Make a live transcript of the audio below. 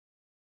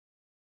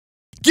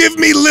Give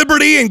me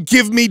liberty and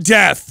give me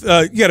death.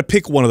 You got to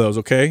pick one of those,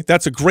 okay?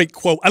 That's a great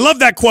quote. I love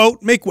that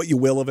quote. Make what you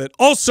will of it.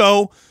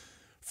 Also,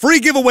 free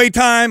giveaway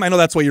time. I know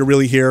that's why you're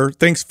really here.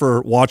 Thanks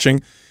for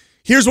watching.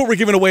 Here's what we're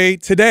giving away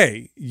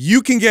today.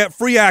 You can get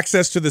free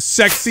access to the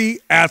Sexy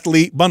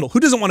Athlete Bundle. Who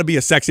doesn't want to be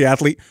a sexy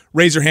athlete?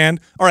 Raise your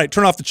hand. All right,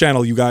 turn off the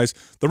channel, you guys.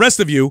 The rest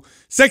of you,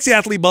 Sexy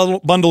Athlete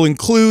Bundle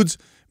includes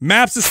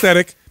MAPS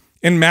Aesthetic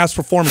and MAPS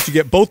Performance. You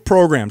get both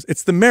programs.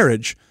 It's the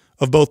marriage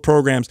of both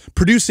programs,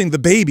 producing the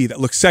baby that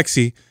looks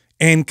sexy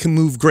and can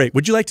move great.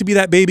 Would you like to be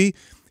that baby?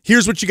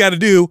 Here's what you got to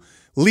do.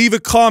 Leave a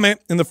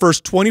comment in the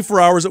first 24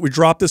 hours that we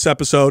drop this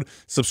episode.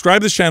 Subscribe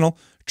to this channel.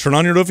 Turn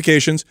on your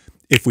notifications.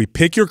 If we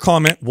pick your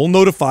comment, we'll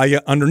notify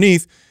you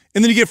underneath,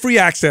 and then you get free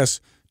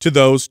access to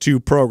those two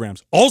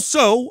programs.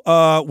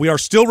 Also, we are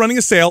still running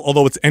a sale,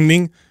 although it's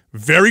ending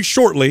very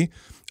shortly,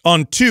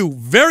 on two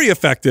very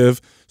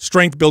effective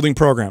strength building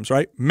programs,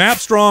 right?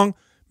 MAPS Strong,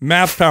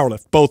 MAPS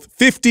Powerlift, both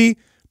 50%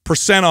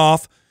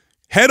 off.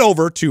 Head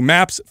over to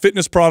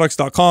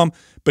mapsfitnessproducts.com,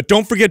 but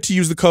don't forget to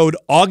use the code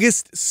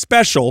August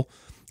Special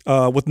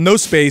with no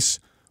space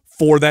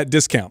for that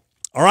discount.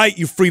 All right,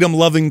 you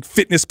freedom-loving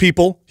fitness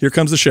people, here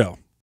comes the show.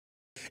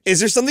 Is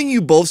there something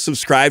you both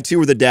subscribe to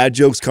where the dad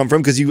jokes come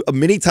from? Because you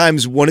many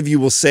times one of you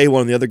will say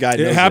one and the other guy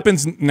knows it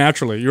happens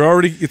naturally.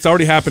 It's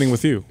already happening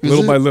with you,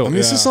 little by little. I mean,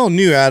 this is all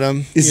new,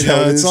 Adam.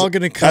 It's all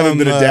going to come. I haven't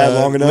been a dad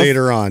long enough.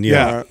 Later on.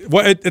 Yeah.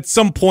 Well, at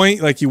some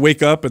point, like you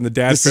wake up and the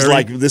dad. This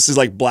is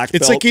like black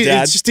belt. It's like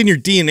dad. it's just in your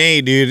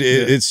DNA, dude.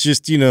 It's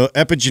just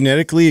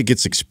epigenetically it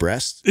gets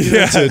expressed.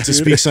 To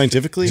speak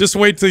scientifically. Just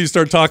wait till you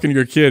start talking to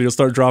your kid. You'll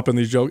start dropping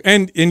these jokes,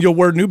 and you'll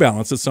wear New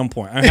Balance at some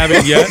point. I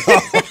haven't yet.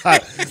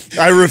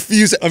 I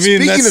refuse. I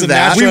mean, speaking of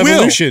that, we will.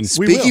 Evolution.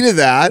 Speaking of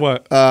that,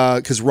 what?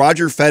 Because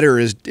Roger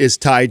Federer is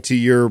tied to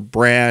your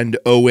brand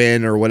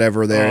ON or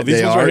whatever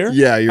they are. Right here?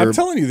 Yeah, I'm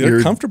telling you,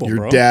 they're comfortable, your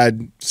bro. Your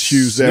dad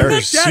shoes there.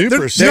 They're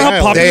super you know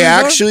how popular They these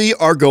are? actually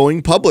are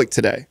going public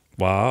today.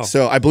 Wow.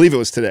 So I believe it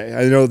was today.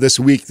 I know this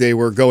week they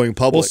were going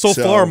public. Well,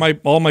 so far,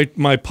 all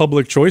my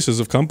public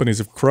choices of companies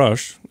have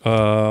crushed.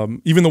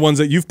 Even the ones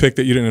that you've picked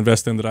that you didn't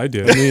invest in that I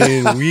did. I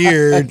mean,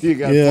 weird. You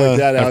gotta point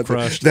that out.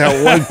 Crushed.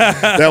 That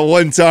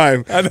one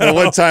time. That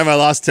one time I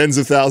lost tens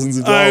of thousands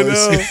of dollars.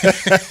 I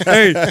know.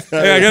 hey,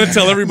 I gotta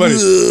tell everybody.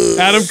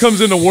 Adam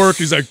comes into work.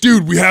 He's like,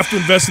 dude, we have to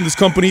invest in this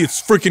company.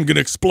 It's freaking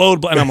gonna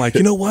explode. And I'm like,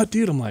 you know what,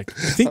 dude? I'm like,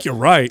 I think you're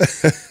right.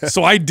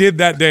 So I did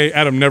that day.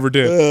 Adam never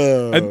did.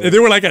 And they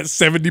were like at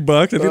 $70.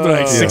 I think they're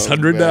like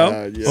 600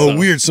 now. Yeah. Oh,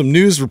 weird. Some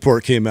news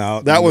report came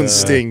out. That one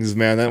stings,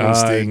 man. That one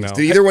stings.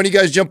 Did either one of you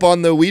guys jump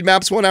on the Weed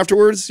Maps one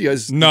afterwards? You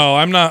guys? No,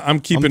 I'm not.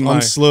 I'm keeping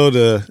I'm slow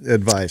to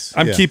advice.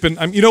 I'm keeping.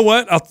 You know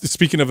what?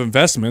 Speaking of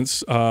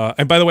investments,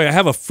 and by the way, I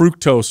have a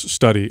fructose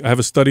study. I have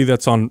a study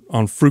that's on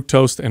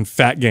fructose and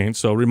fat gain.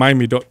 So remind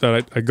me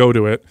that I go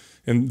to it.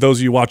 And those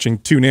of you watching,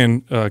 tune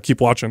in. Keep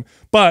watching.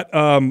 But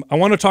I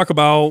want to talk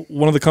about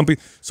one of the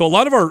companies. So a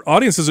lot of our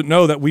audience doesn't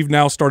know that we've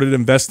now started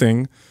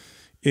investing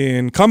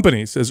in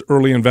companies as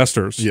early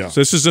investors. Yeah.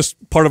 So this is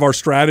just part of our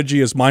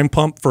strategy as Mind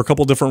Pump for a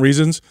couple different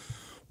reasons.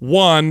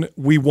 One,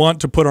 we want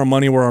to put our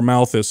money where our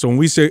mouth is. So when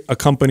we say a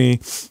company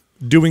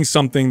doing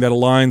something that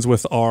aligns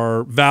with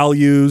our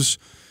values,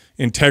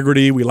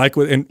 integrity, we like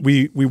and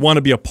we want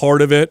to be a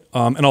part of it.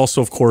 And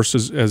also, of course,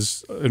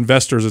 as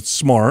investors, it's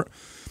smart.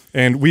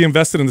 And we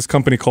invested in this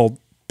company called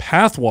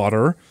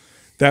Pathwater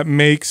that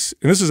makes,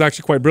 and this is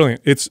actually quite brilliant.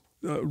 It's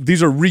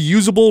these are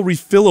reusable,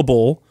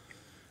 refillable,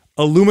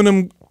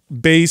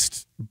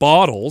 aluminum-based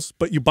bottles,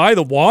 but you buy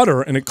the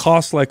water and it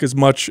costs like as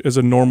much as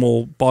a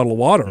normal bottle of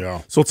water.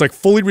 Yeah. So it's like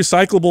fully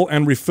recyclable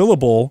and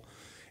refillable,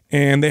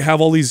 and they have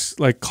all these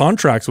like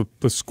contracts with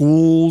the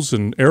schools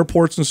and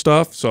airports and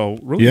stuff. So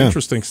really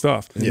interesting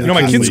stuff. Yeah. You know,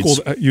 my kid's school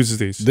uses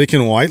these. They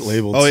can white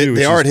label too.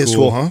 They are at his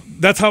school, huh?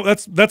 That's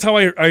how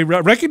I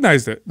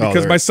recognized it,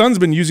 because my son's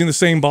been using the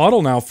same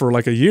bottle now for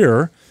like a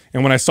year.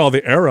 And when I saw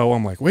the arrow,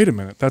 I'm like, wait a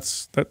minute,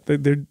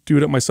 they do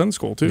it at my son's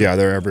school too. Yeah,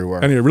 they're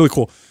everywhere. Anyway, really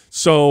cool.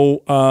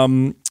 So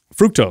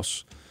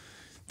fructose.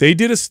 They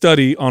did a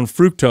study on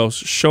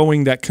fructose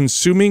showing that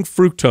consuming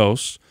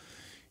fructose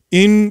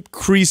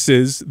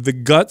increases the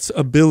gut's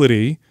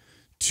ability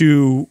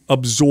to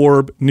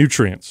absorb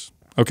nutrients.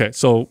 Okay,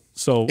 so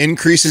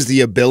increases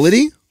the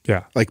ability?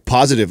 Yeah. Like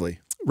positively.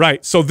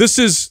 Right. So this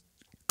is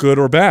good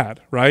or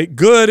bad, right?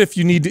 Good if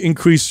you need to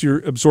increase your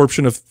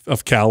absorption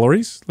of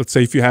calories. Let's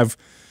say if you have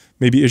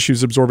maybe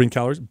issues absorbing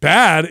calories.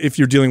 Bad if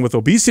you're dealing with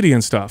obesity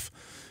and stuff,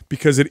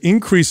 because it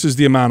increases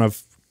the amount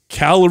of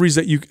calories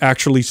that you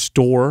actually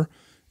store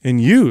and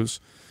use.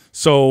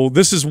 So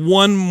this is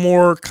one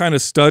more kind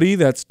of study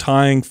that's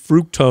tying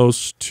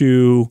fructose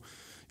to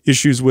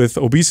issues with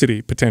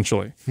obesity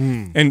potentially.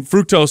 And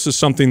fructose is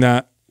something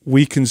that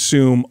we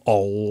consume a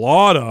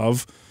lot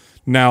of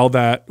now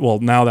that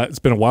it's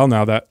been a while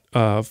now that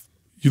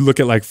you look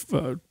at like,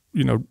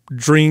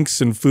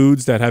 drinks and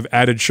foods that have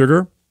added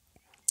sugar.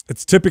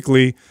 It's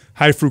typically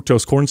high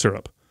fructose corn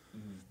syrup.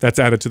 that's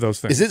added to those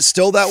things. Is it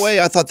still that way?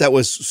 I thought that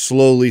was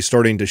slowly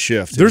starting to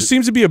shift. There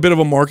seems to be a bit of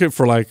a market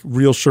for like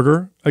real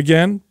sugar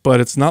again,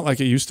 but it's not like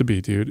it used to be,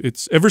 dude.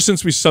 It's ever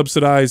since we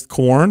subsidized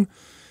corn,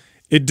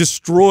 it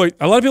destroyed.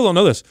 A lot of people don't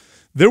know this.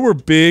 There were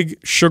big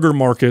sugar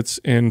markets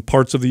in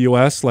parts of the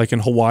U.S., like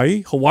in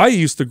Hawaii. Hawaii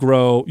used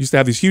to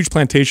have these huge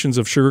plantations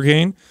of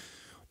sugarcane.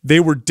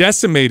 They were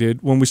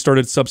decimated when we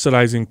started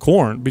subsidizing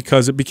corn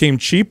because it became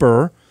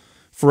cheaper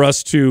for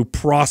us to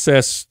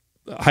process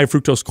high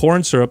fructose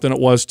corn syrup than it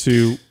was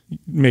to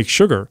make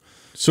sugar.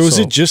 So is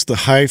it just the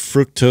high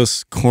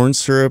fructose corn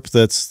syrup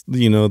that's,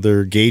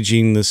 they're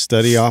gauging the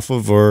study off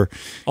of, or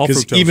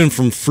because even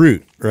from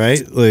fruit,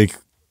 right? Like,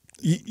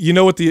 you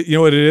know what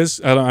it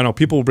is? I know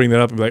people will bring that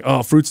up and be like,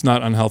 "Oh, fruit's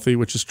not unhealthy,"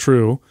 which is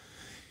true.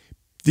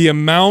 The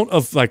amount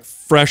of like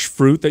fresh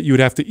fruit that you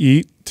would have to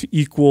eat to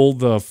equal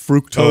the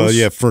fructose. Oh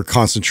yeah, for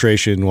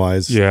concentration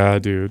wise. Yeah,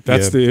 dude,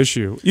 that's the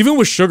issue. Even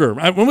with sugar,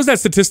 when was that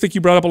statistic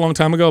you brought up a long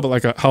time ago?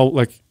 But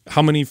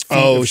how many feet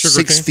of sugar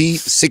 6 feet.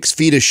 6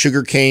 feet of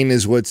sugar cane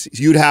is what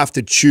you'd have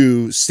to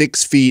chew.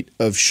 6 feet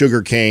of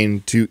sugar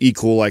cane to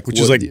equal which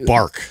is like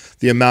bark.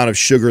 The amount of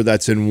sugar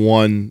that's in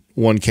one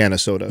can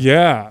of soda.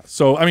 Yeah.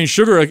 So I mean,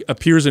 sugar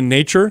appears in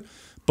nature,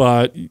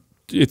 but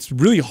it's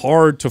really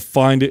hard to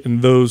find it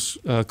in those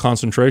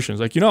concentrations.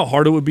 Like, how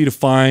hard it would be to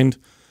find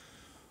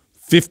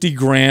 50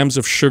 grams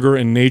of sugar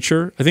in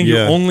nature. I think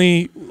your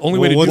only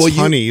way to do it.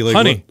 Honey? Like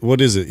honey. What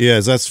is it? Yeah,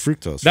 that's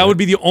fructose. That would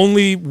be the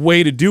only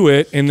way to do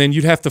it, and then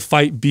you'd have to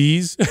fight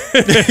bees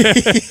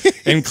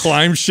and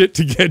climb shit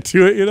to get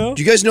to it,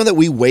 Do you guys know that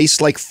we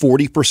waste like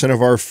 40%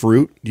 of our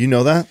fruit? Do you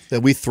know that?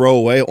 That we throw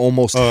away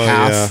almost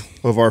half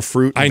of our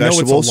fruit and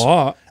vegetables? I know it's a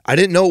lot. I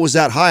didn't know it was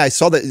that high. I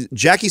saw that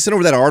Jackie sent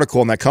over that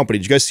article on that company.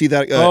 Did you guys see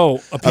that?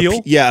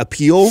 Apeel?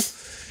 Apeel.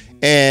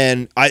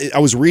 And I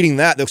was reading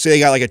that. They'll say they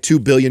got like a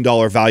 $2 billion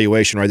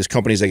valuation, right? This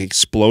company's like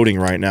exploding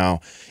right now.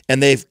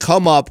 And they've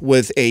come up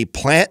with a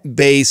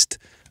plant-based,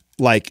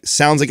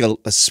 sounds like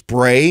a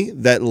spray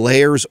that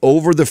layers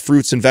over the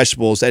fruits and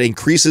vegetables that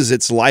increases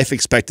its life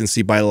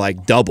expectancy by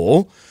like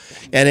double.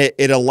 And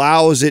it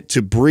allows it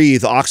to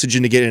breathe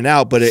oxygen to get in and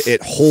out, but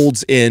it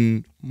holds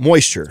in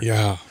moisture.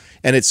 Yeah.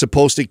 And it's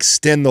supposed to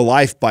extend the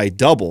life by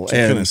double. Some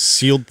kind of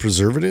sealed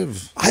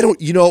preservative? I don't,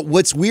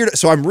 what's weird.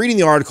 So I'm reading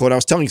the article and I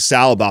was telling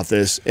Sal about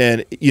this,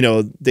 and,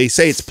 they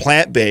say it's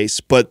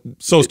plant-based, but.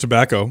 So is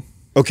tobacco.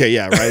 Okay,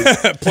 yeah,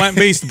 right.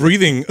 Plant-based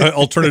breathing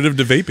alternative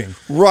to vaping.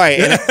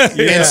 Right.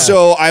 And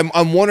so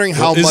I'm wondering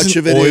how much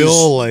of it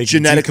is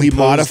genetically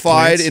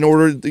modified plants? In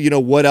order,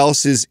 what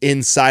else is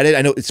inside it?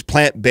 I know it's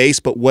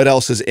plant-based, but what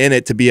else is in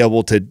it to be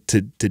able to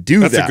do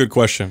that? That's a good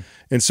question.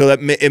 And so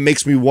it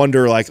makes me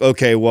wonder,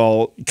 okay,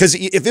 well, because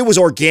if it was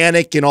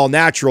organic and all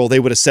natural, they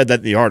would have said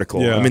that in the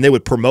article. Yeah. I mean, they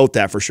would promote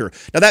that for sure.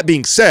 Now, that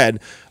being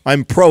said,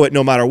 I'm pro it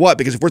no matter what,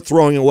 because if we're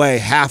throwing away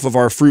half of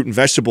our fruit and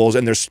vegetables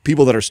and there's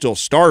people that are still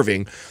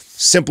starving,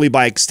 simply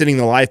by extending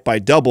the life by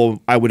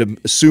double, I would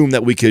assume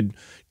that we could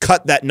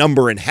cut that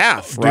number in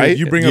half, right? Dude,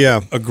 you bring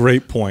up a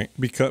great point,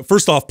 because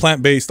first off,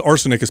 plant-based,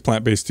 arsenic is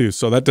plant-based too,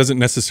 so that doesn't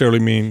necessarily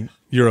mean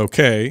you're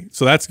okay.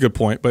 So that's a good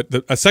point. But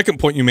a second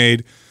point you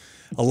made,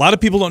 a lot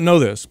of people don't know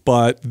this,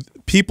 but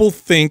people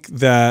think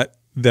that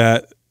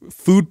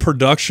food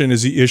production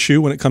is the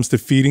issue when it comes to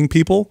feeding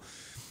people.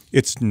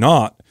 It's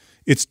not.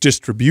 It's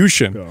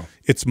distribution. Yeah.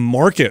 It's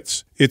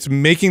markets. It's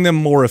making them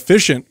more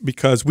efficient,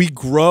 because we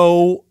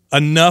grow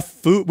enough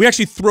food. We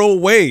actually throw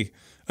away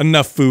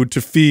enough food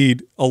to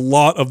feed a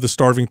lot of the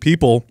starving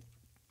people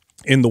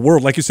in the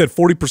world. Like you said,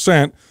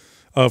 40%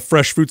 of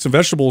fresh fruits and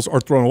vegetables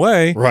are thrown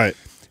away. Right.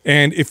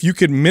 And if you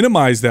could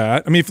minimize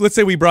that, I mean, let's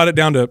say we brought it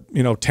down to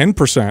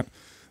 10%,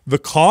 the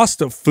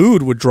cost of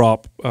food would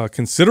drop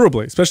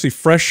considerably, especially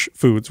fresh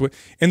foods.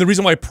 And the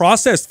reason why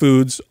processed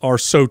foods are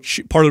so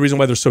cheap, part of the reason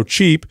why they're so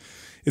cheap,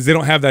 is they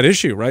don't have that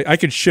issue, right? I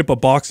could ship a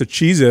box of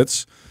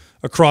Cheez-Its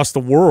across the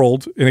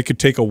world, and it could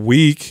take a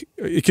week.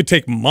 It could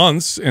take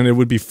months, and it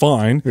would be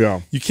fine.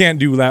 Yeah. You can't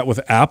do that with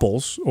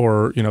apples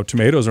or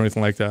tomatoes or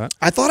anything like that.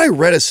 I thought I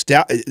read a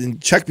stat.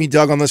 Check me,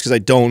 Doug, on this, because I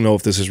don't know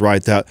if this is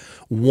right. That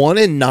 1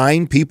 in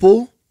 9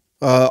 people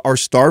are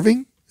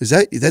starving.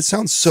 That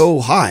sounds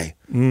so high?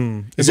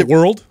 In the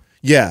world?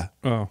 Yeah.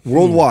 Oh.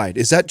 Worldwide.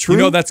 Is that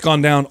true? That's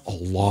gone down a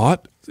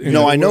lot.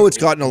 No, I know it's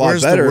gotten a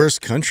lot better. Where's the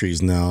worst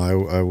countries now?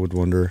 I would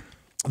wonder.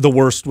 The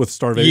worst with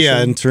starvation?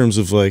 Yeah, in terms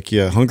of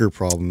hunger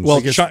problems.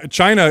 Well,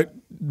 China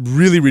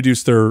really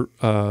reduced their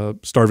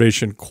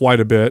starvation quite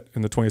a bit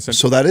in the 20th century.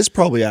 So that is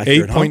probably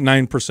accurate.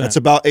 8.9%.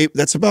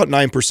 That's about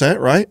 9%,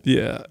 right?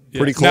 Yeah.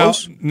 Pretty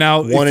close.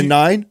 Now 1 in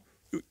 9.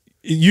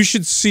 You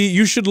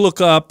should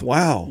look up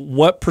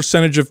what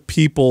percentage of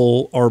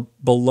people are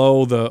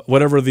below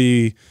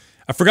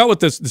I forgot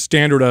what the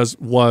standard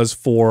was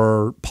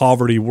for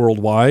poverty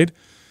worldwide,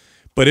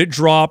 but it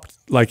dropped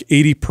like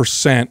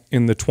 80%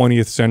 in the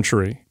 20th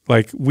century.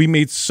 Like, we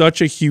made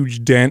such a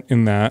huge dent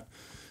in that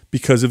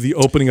because of the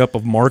opening up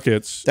of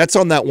markets. That's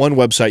on that one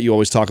website you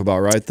always talk about,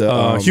 right? The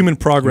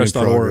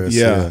humanprogress.org.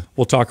 Yeah.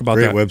 We'll talk about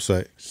Great that.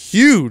 website.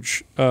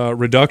 Huge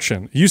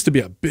reduction. It used to be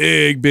a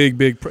big.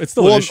 It's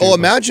still an issue. Well,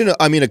 imagine,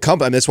 I mean, a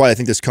company, that's why I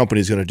think this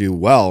company is going to do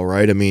well,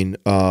 right? I mean,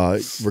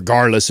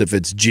 regardless if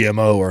it's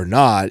GMO or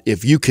not,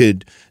 if you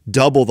could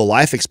double the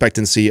life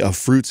expectancy of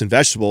fruits and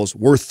vegetables,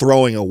 we're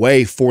throwing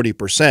away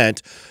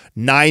 40%.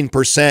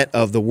 9%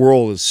 of the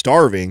world is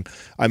starving.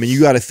 I mean,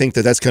 you got to think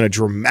that that's going to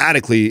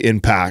dramatically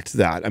impact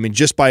that. I mean,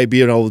 just by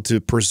being able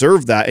to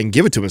preserve that and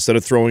give it to them instead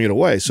of throwing it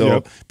away.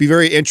 So be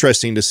very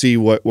interesting to see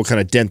what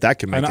kind of dent that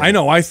can make. And I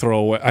know I throw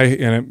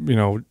away.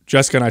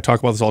 Jessica and I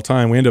talk about this all the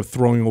time. We end up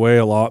throwing away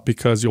a lot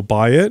because you'll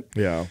buy it.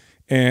 Yeah.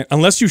 And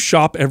unless you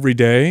shop every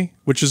day,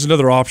 which is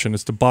another option,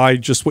 is to buy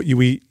just what you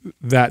eat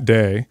that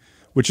day,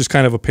 which is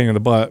kind of a pain in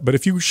the butt. But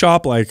if you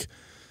shop like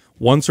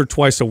once or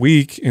twice a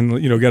week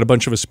and, get a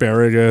bunch of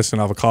asparagus and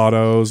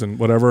avocados and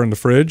whatever in the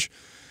fridge,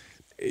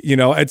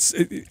 it's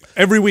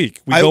every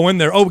week we go in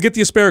there. Oh, get the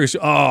asparagus.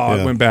 Oh,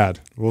 it went bad.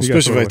 Well,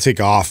 especially if I take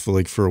off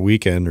like for a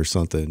weekend or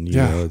something, you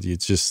know,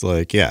 it's just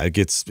like, it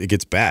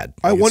gets bad.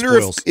 I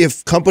wonder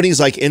if companies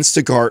like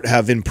Instacart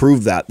have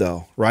improved that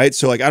though, right?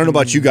 So like, I don't know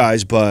about you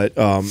guys, but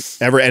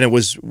and it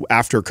was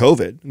after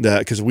COVID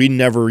because we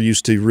never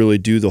used to really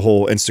do the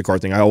whole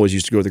Instacart thing. I always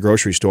used to go to the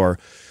grocery store.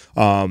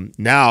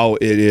 Now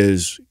it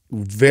is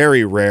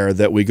very rare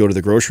that we go to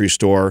the grocery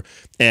store,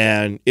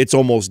 and it's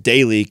almost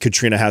daily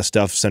Katrina has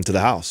stuff sent to the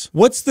house.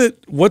 What's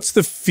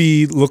the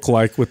fee look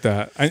like with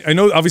that? I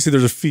know obviously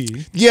there's a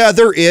fee. Yeah,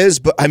 there is,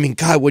 but I mean,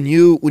 God, when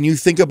you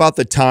think about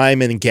the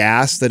time and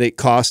gas that it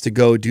costs to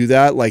go do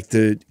that, like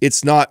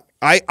it's not.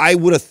 I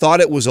would have thought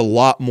it was a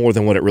lot more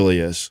than what it really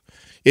is.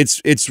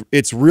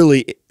 It's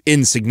really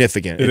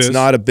insignificant. It's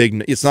not a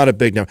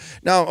big number.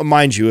 Now,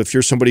 mind you, if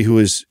you're somebody who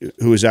is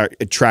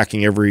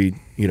tracking every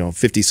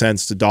 50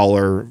 cents to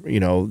dollar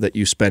that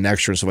you spend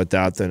extra and stuff like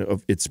that, then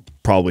it's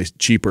probably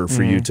cheaper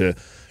for you to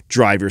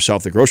drive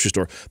yourself to the grocery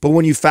store. But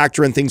when you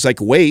factor in things like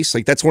waste,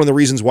 like that's one of the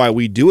reasons why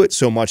we do it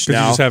so much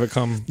now. You just have it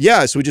come.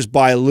 Yeah, so we just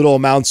buy little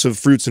amounts of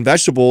fruits and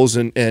vegetables,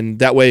 and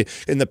that way,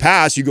 in the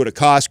past, you go to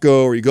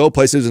Costco or you go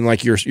places, and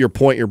like your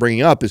point you're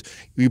bringing up is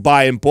you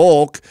buy in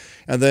bulk,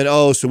 and then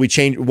so we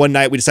change one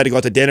night we decided to go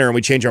out to dinner and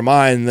we changed our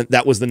mind. And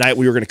that was the night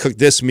we were going to cook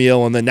this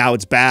meal, and then now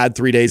it's bad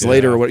 3 days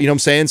later. Or what, you know what I'm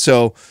saying?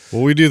 So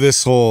we do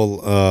this whole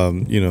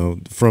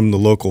from the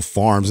local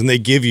farms, and they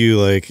give you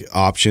like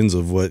options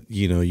of what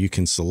you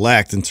can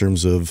select in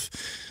terms of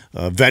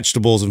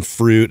vegetables and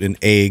fruit and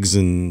eggs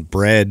and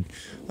bread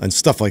and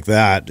stuff like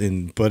that.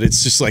 But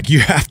it's just like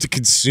you have to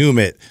consume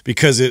it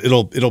because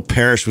it'll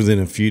perish within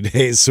a few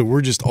days. So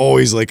we're just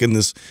always like in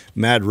this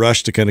mad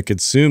rush to kind of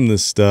consume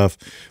this stuff.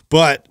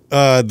 But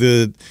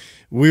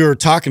we were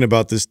talking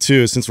about this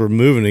too. Since we're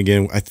moving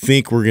again, I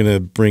think we're gonna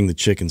bring the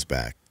chickens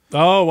back.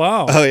 Oh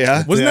wow! Oh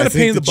yeah, wasn't that a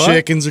pain in the butt? The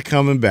chickens are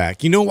coming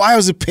back. You know why it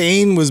was a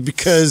pain was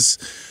because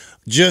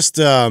just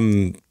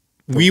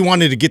we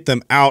wanted to get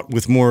them out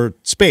with more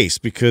space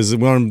because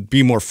we wanted to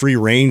be more free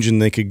range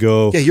and they could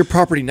go. Yeah, your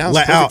property now is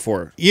perfect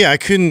for it. Yeah, I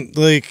couldn't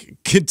like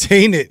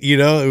contain it.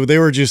 They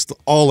were just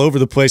all over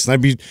the place, and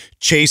I'd be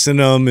chasing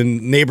them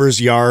in neighbors'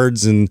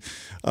 yards, and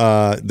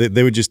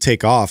they would just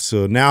take off.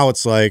 So now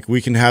it's like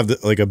we can have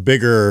like a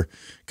bigger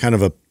kind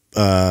of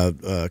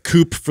a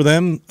coop for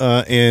them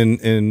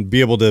and be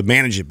able to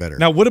manage it better.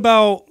 Now, what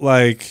about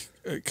like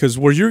because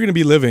where you're going to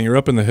be living, you're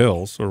up in the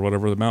hills or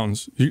whatever the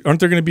mountains. Aren't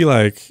there going to be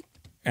like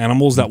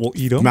animals that will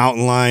eat them?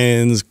 Mountain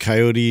lions,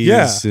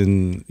 coyotes,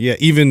 and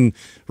even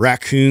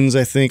raccoons,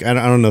 I think. I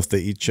don't know if they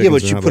eat chickens. Yeah,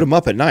 but you put them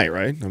up at night,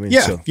 right? I mean,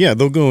 yeah,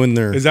 they'll go in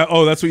there. Is that?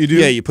 Oh, that's what you do.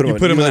 Yeah, you put them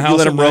in the house.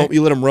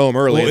 You let them roam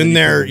early. Well, in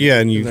there,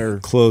 and you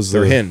close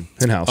their hen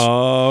house.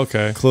 Oh,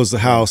 okay. Close the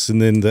house,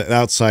 and then the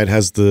outside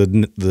has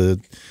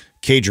the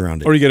cage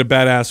around it. Or you get a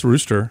badass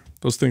rooster.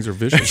 Those things are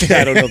vicious.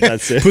 I don't know if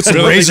that's it. Put some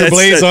razor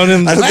blades on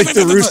him. I don't think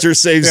the rooster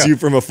saves you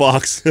from a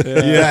fox.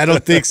 Yeah, I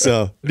don't think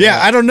so. Yeah,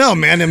 I don't know,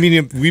 man. I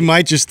mean, we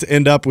might just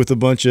end up with a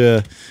bunch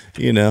of,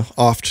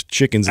 offed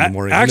chickens in the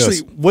morning. Actually,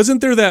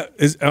 wasn't there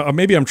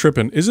maybe I'm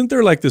tripping. Isn't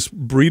there like this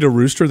breed of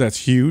rooster that's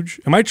huge?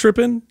 Am I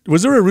tripping?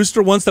 Was there a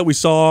rooster once that we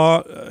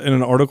saw in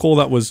an article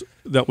that was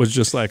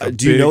just like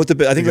do you know what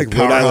I think like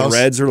Rhode Island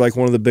Reds are like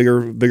one of the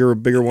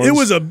bigger ones? It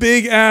was a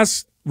big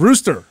ass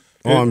rooster.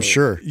 Oh, I'm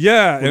sure.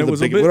 Yeah, and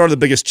what are the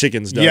biggest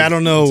chickens? Doug? Yeah, I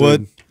don't know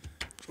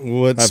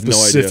what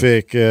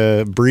specific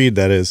breed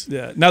that is.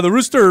 Yeah. Now the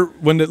rooster,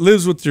 when it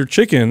lives with your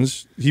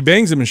chickens, he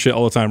bangs them and shit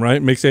all the time, right?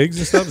 Makes eggs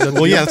and stuff.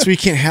 Well, yeah, that's why you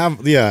can't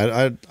have.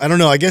 Yeah, I don't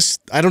know. I guess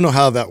I don't know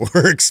how that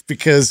works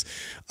because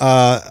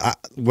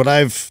what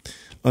I've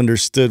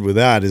understood with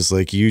that is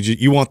like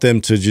you want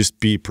them to just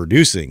be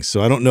producing.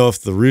 So I don't know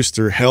if the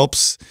rooster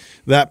helps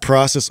that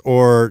process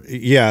or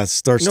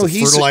starts to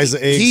fertilize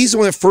the eggs. He's the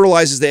one that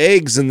fertilizes the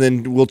eggs and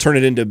then we'll turn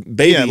it into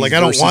babies. Yeah, like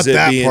I don't want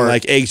that being part.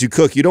 Like eggs you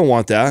cook, you don't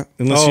want that.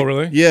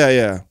 Really?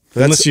 Yeah.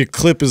 Unless you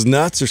clip his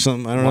nuts or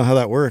something. I don't know how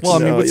that works. Well, I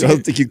mean, I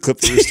don't think you clip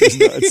the rooster's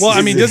nuts. Well,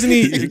 I mean, doesn't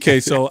he? Okay,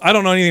 so I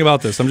don't know anything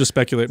about this. I'm just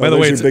speculating. By the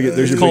way,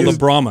 it's called the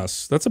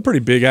Brahmas. That's a pretty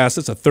big ass.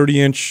 That's a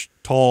 30-inch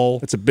tall.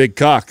 That's a big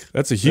cock.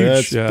 That's a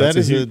huge. That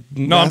is a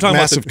no, I'm talking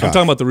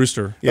about the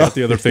rooster. Yeah, not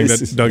the other thing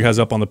that Doug has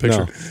up on the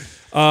picture.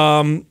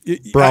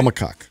 Brahma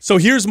cock. So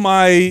here's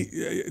my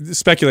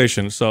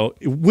speculation. So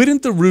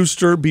wouldn't the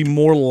rooster be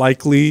more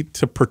likely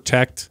to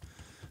protect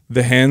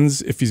the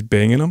hens if he's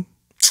banging them?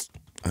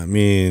 I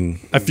mean,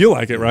 I feel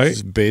like it, right?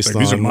 Based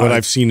Like, on what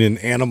I've seen in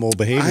animal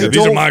behavior.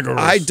 These are my girls.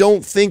 I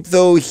don't think,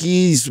 though,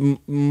 he's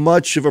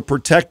much of a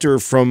protector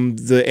from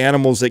the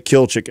animals that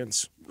kill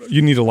chickens.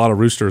 You need a lot of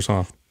roosters,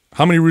 huh?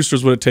 How many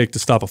roosters would it take to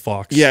stop a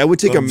fox? Yeah, it would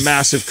take a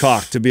massive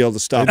cock to be able to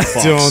stop a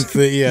fox. Don't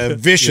think,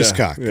 vicious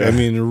cock. Yeah. I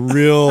mean, a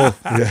real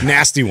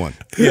nasty one.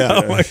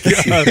 Yeah. Oh my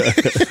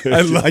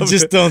god! I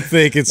just don't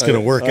think it's going to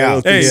work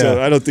out.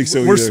 I don't think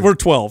so. We're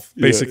 12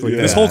 basically.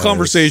 yeah. This whole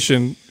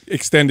conversation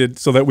extended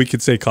so that we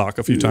could say cock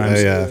a few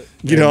times. Yeah.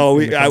 You know,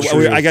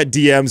 I got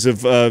DMs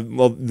of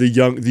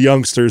the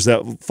youngsters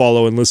that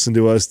follow and listen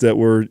to us that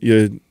were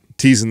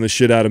teasing the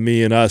shit out of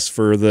me and us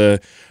for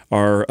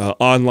our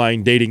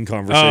online dating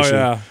conversation. Oh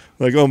yeah.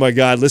 Like, oh my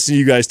God, listen to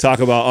you guys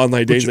talk about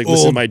online dating. Like,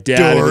 listen to my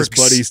dad and his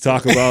buddies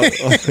talk about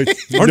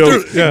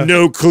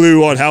no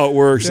clue on how it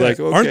works. Yeah.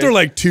 Like, okay. Aren't there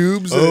like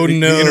tubes? Oh that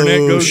no, the internet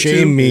goes shame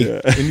to? me. Yeah.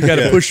 And you got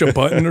to push a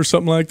button or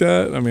something like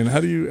that. I mean, how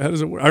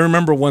does it work? I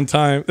remember one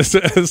time.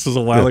 This was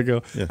a while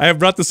ago. Yeah. I have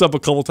brought this up a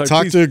couple times.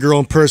 Talk to a girl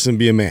in person.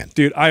 Be a man,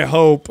 dude. I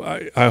hope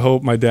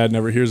my dad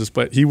never hears this,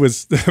 but he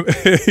was.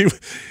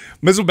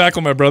 This was back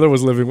when my brother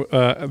was living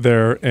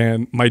there,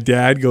 and my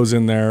dad goes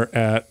in there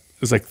it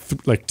was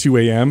like 2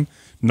 a.m.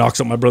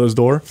 knocks on my brother's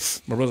door.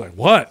 My brother's like,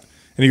 "What?"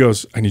 And he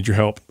goes, "I need your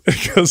help."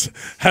 He goes,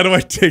 "How do I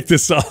take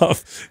this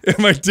off?" And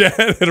my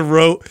dad had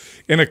wrote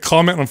in a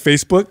comment on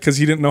Facebook because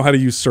he didn't know how to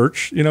use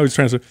search. You know, he's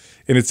trying to,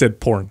 and it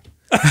said porn.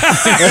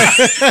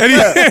 And he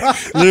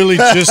literally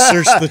just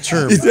searched the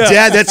term.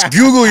 Dad, that's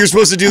Google. You're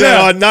supposed to do that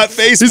on, not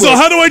Facebook. He's like,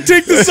 "How do I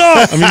take this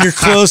off?" I mean, you're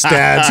close,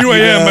 Dad. 2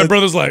 a.m. My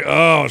brother's like,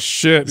 "Oh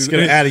shit!" He's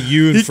gonna add a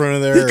U in front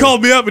of there. He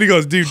called me up and he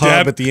goes, "Dude,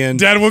 Dad, at the end.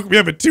 Dad woke me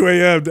up at 2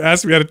 a.m. to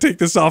ask me how to take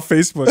this off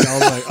Facebook." And I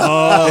was like,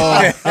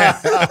 "Oh,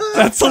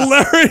 that's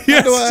hilarious."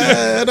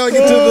 How do I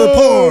get to the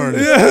porn?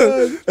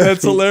 Yeah,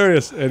 that's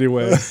hilarious.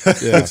 Anyway,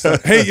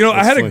 hey,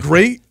 I had a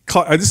great.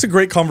 This is a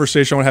great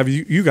conversation I want to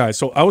have you guys.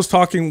 So I was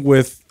talking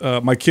with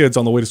my kids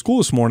on the way to school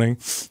this morning,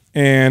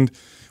 and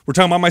we're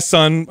talking about my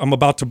son. I'm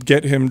about to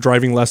get him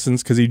driving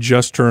lessons because he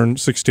just turned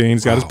 16.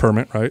 He's got his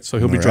permit, right? So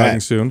he'll be driving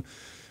soon.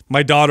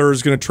 My daughter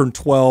is going to turn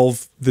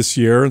 12 this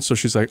year, and so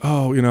she's like,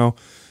 "Oh,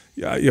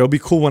 it'll be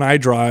cool when I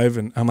drive."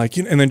 And I'm like,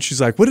 and then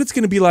she's like, "What it's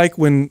going to be like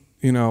when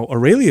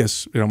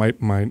Aurelius, my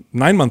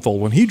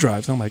 9-month-old, when he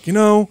drives?" And I'm like,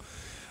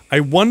 I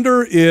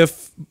wonder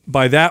if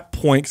by that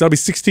point, because that'll be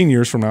 16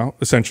 years from now,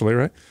 essentially,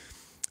 right?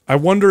 I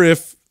wonder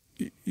if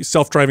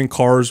self-driving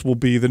cars will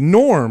be the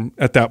norm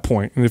at that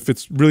point, and if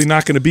it's really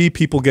not going to be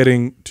people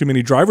getting too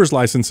many driver's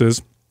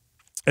licenses.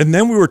 And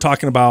then we were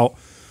talking about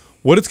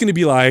what it's going to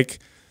be like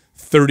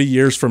 30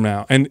 years from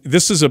now. And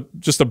this is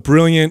just a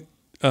brilliant.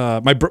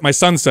 My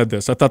son said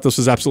this. I thought this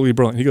was absolutely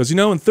brilliant. He goes,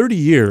 in 30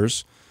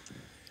 years,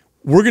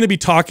 we're going to be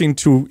talking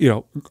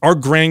to our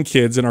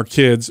grandkids, and our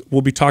kids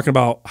will be talking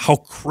about how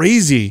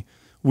crazy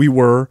we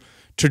were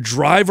to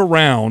drive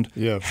around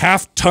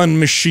half-ton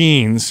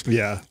machines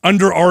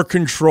under our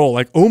control.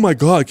 Like, oh my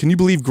God, can you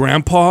believe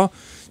Grandpa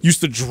used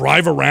to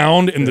drive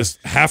around in this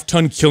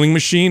half-ton killing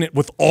machine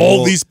with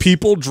all these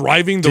people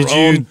driving their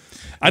own?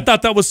 I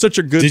thought that was such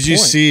a good point. Did you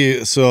see,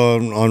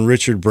 on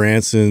Richard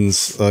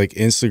Branson's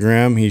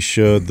Instagram, he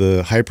showed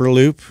the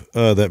Hyperloop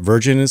that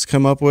Virgin has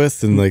come up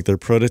with and their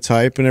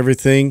prototype and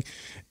everything.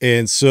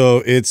 And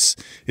so it's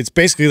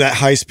basically that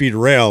high-speed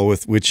rail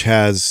which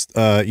has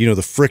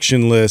the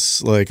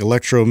frictionless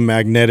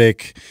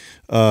electromagnetic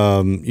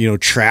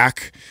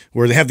track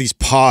where they have these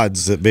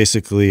pods that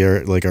basically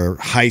are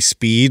high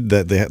speed,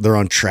 that they're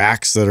on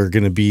tracks that are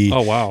going to be.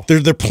 Oh wow!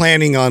 They're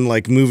planning on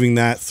moving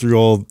that through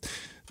all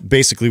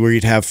basically where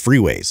you'd have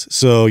freeways.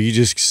 So you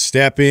just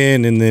step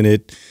in and then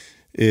it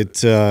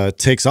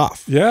takes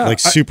off. Yeah,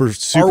 super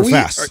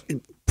fast.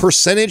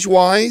 Percentage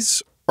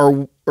wise,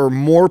 are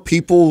more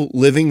people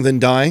living than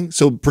dying?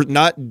 So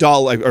not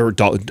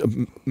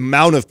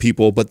amount of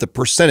people, but the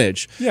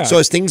percentage. Yeah. So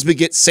as things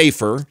get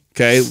safer,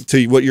 okay,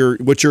 to what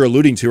you're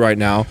alluding to right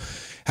now,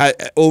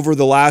 over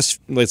the last,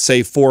 let's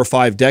say, 4 or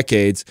 5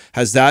 decades,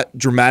 has that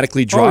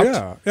dramatically dropped?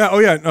 Oh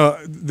yeah.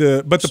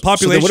 But the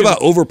population. So what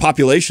about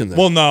overpopulation then?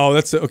 Well, no,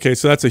 that's okay.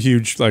 So that's a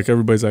huge,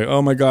 everybody's like,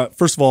 oh my God.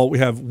 First of all, we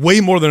have way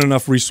more than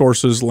enough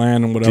resources,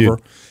 land and whatever.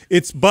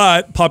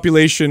 But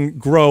population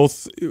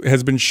growth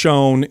has been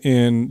shown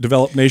in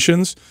developed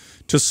nations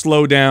to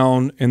slow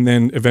down and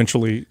then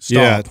eventually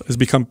stop as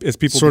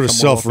people sort of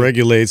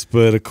self-regulates.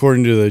 But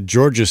according to the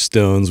Georgia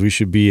Stones, we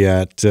should be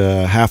at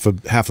half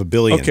a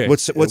billion. Okay,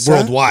 what's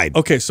worldwide? That?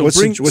 Okay, so what's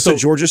the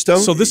Georgia Stone?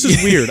 So this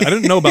is weird. I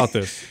didn't know about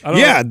this.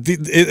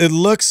 It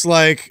looks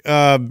like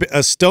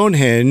a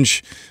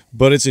Stonehenge,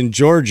 but it's in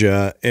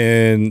Georgia,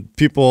 and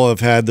people have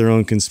had their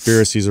own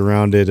conspiracies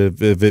around it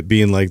of it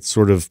being like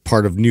sort of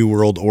part of New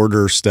World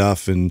Order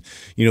stuff and,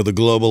 you know, the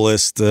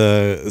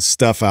globalist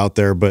stuff out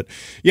there. But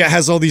yeah, it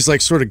has all these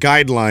like sort of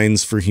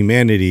guidelines for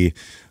humanity,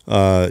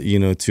 you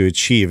know, to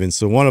achieve. And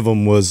so one of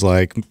them was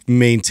like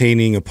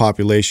maintaining a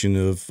population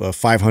of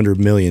 500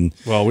 million.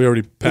 Well, we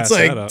already passed It's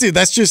like, that up. dude,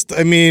 that's just,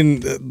 I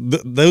mean,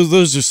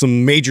 those are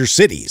some major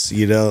cities,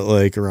 you know,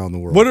 like around the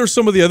world. What are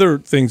some of the other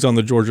things on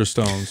the Georgia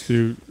Stones?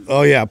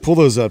 Oh yeah, pull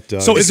those up,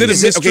 Doug. So is it a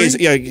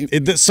mystery?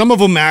 Okay, Some of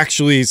them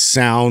actually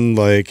sound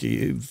like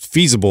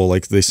feasible,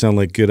 like they sound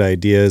like good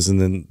ideas,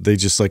 and then they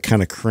just like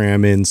kind of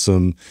cram in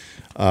some,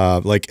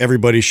 like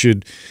everybody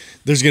should.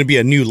 There's going to be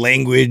a new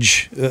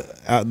language.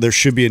 There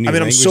should be a new. I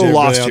mean, I'm language so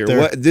lost here. there.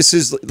 What this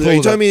is? Are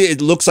you telling me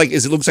it looks like?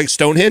 Is it looks like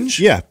Stonehenge?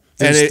 Yeah,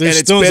 there's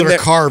stones that are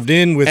carved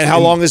in with. And how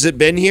long has it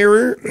been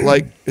here?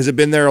 Like, has it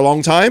been there a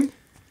long time?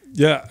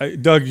 Yeah,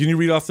 Doug, can you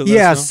read off the list?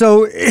 Yeah, now?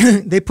 so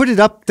they put it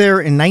up there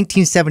in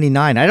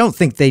 1979. I don't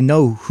think they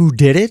know who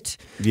did it.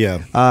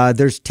 Yeah.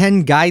 There's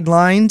 10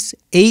 guidelines,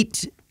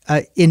 8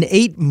 in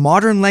 8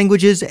 modern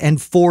languages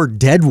and 4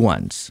 dead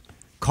ones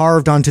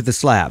carved onto the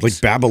slabs.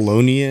 Like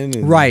Babylonian.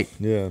 And, right.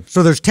 Yeah.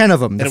 So there's 10 of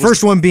them. The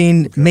first one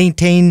being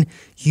maintain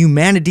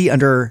humanity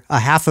under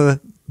 500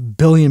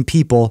 million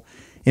people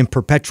in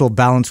perpetual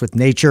balance with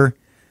nature.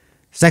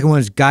 Second one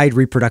is guide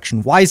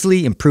reproduction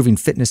wisely, improving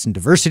fitness and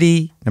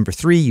diversity. Number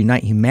 3,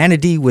 unite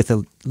humanity with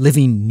a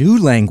living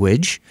new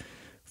language.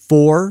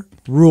 4,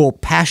 rule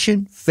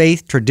passion,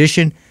 faith,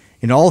 tradition,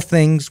 in all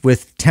things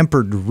with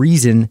tempered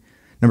reason.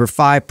 Number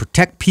 5,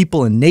 protect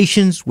people and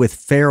nations with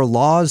fair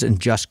laws and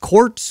just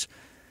courts.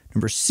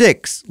 Number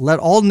 6, let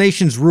all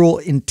nations rule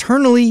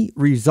internally,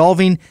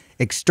 resolving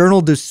external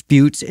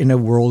disputes in a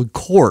world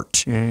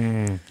court.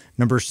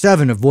 Number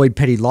 7, avoid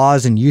petty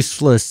laws and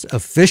useless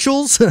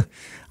officials.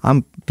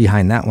 I'm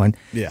behind that one.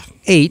 Yeah.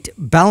 8,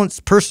 balance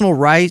personal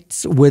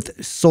rights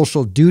with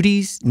social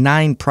duties.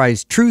 9,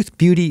 prize truth,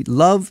 beauty,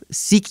 love,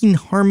 seeking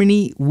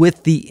harmony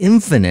with the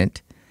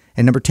infinite.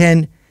 And number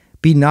 10,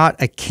 be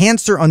not a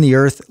cancer on the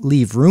earth.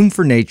 Leave room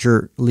for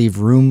nature. Leave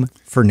room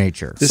for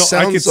nature. This So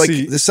I could sounds like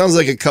see- this sounds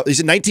like a couple. Is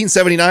it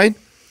 1979?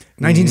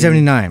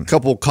 1979. A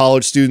couple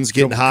college students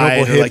getting high.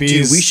 And they're like,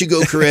 dude, hippies. we should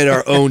go create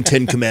our own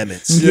 10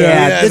 Commandments.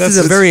 Yeah, this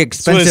is a very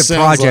that's what it expensive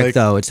sounds project, like.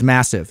 though. It's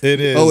massive. It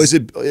is. Oh, is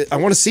it? I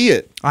want to see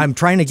it. I'm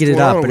trying to get it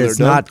going on up, but over it's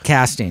there, Doug? not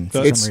casting.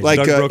 For It's some like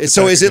Doug broke it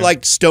so. back Is it again.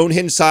 like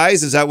Stonehenge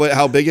size? Is that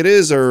how big it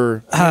is,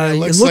 or?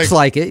 reason. It looks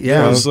like it. Yeah,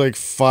 Yeah. it was like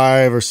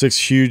 5 or 6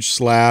 huge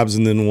slabs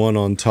and then one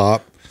on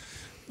top.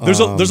 There's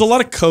a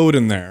lot of code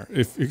in there.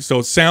 So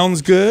it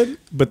sounds good,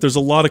 but there's a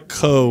lot of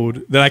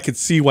code that I could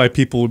see why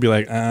people would be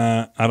like,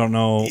 I don't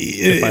know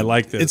if I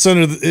like this. It's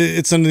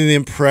under the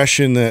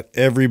impression that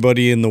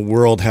everybody in the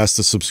world has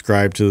to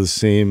subscribe to the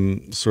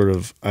same sort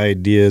of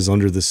ideas,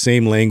 under the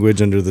same language,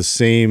 under the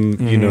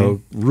same you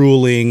know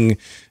ruling.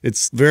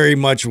 It's very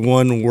much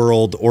one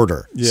world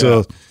order. Yeah.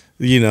 So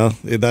you know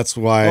that's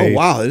why. Oh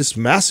wow, it is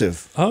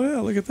massive. Oh yeah,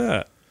 look at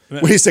that.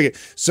 Wait a second.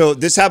 So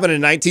this happened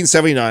in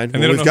 1979. they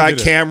When don't we've know who got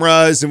did it.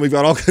 cameras and we've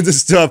got all kinds of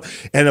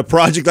stuff, and a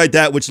project like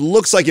that, which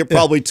looks like it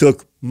probably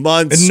took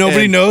months, And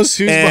nobody knows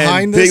who's and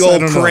behind big this? I old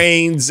don't know.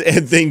 cranes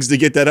and things to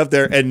get that up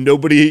there, and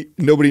nobody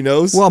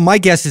knows. Well, my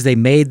guess is they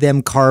made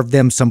them, carved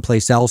them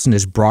someplace else, and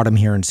just brought them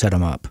here and set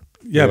them up.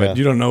 Yeah, but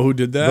you don't know who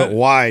did that. But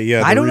why?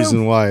 Yeah, I the don't know.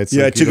 reason why. It's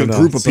yeah, like it took you a don't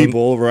group know. of It's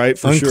people, right?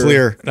 For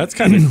unclear. That's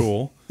kind of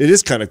cool. It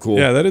is kind of cool.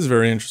 Yeah, that is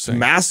very interesting.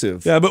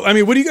 Massive. Yeah, but I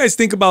mean, what do you guys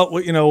think about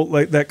what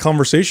like that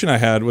conversation I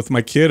had with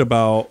my kid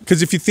about?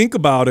 Because if you think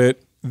about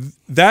it,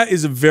 that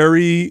is a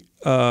very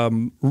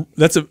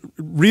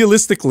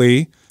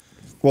realistically.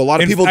 Well, a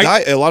lot of In people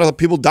fact- die. A lot of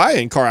people die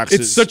in car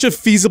accidents. It's such a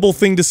feasible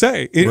thing to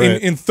say.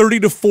 Right. In 30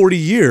 to 40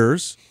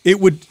 years, it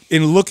would.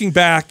 In looking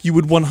back, you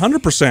would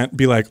 100%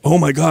 be like, "Oh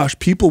my gosh,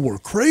 people were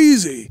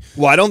crazy."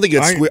 Well, I don't think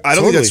it's. I don't think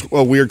totally. that's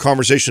a weird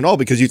conversation at all,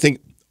 because you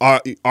think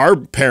our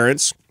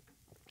parents,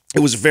 it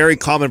was very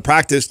common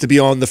practice to be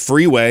on the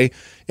freeway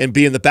and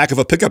be in the back of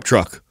a pickup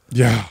truck.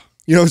 Yeah.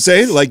 You know what I'm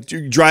saying? Like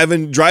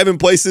driving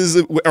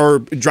places or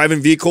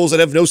driving vehicles that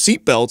have no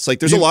seatbelts. Like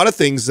there's a lot of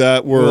things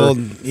that were. Well,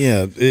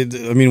 yeah.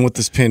 I mean, what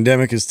this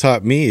pandemic has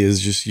taught me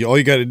is just all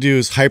you got to do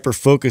is hyper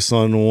focus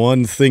on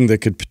one thing that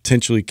could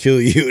potentially kill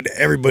you, and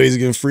everybody's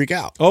gonna freak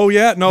out. Oh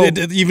yeah. No.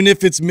 Even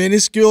if it's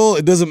minuscule,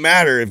 it doesn't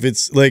matter. If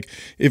it's like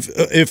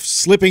if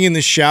slipping in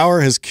the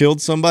shower has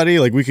killed somebody,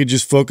 like we could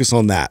just focus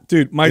on that.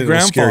 Dude, my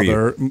It'll scare you.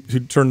 grandfather, who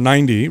turned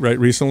 90 right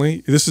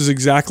recently, this is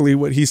exactly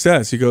what he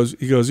says. He goes,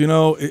 you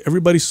know,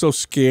 everybody's so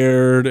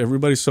scared.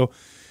 Everybody's so.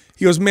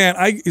 He goes, man,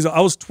 I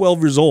was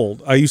 12 years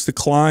old. I used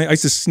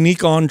to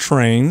sneak on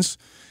trains,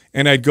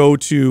 and I'd go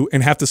to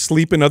and have to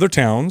sleep in other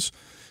towns,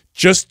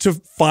 just to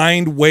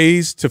find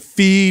ways to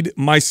feed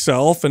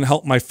myself and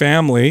help my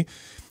family.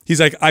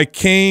 He's like, I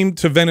came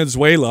to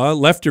Venezuela,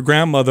 left your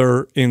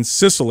grandmother in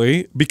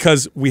Sicily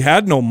because we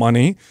had no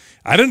money.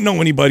 I didn't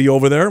know anybody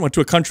over there. Went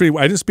to a country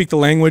where I didn't speak the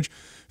language.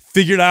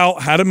 Figured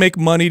out how to make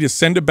money to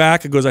send it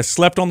back. It goes, I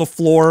slept on the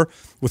floor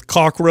with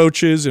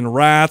cockroaches and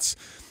rats.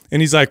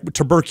 And he's like,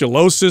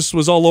 tuberculosis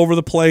was all over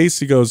the place.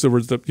 He goes,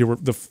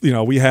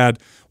 we had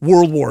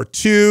World War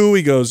II.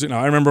 He goes,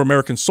 I remember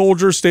American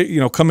soldiers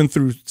coming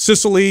through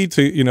Sicily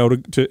to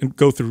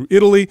go through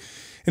Italy.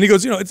 And he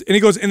goes,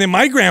 and then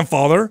my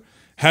grandfather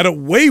had it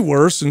way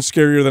worse and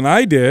scarier than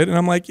I did. And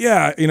I'm like,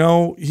 yeah,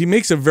 he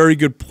makes a very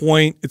good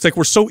point. It's like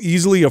we're so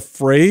easily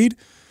afraid.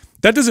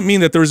 That doesn't mean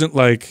that there isn't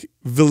like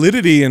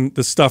validity in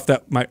the stuff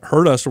that might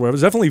hurt us or whatever.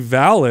 It's definitely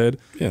valid.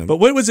 Yeah. But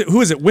what was it?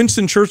 Who is it?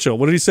 Winston Churchill.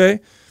 What did he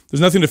say?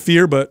 There's nothing to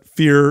fear but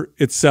fear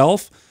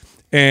itself.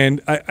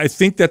 And I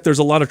think that there's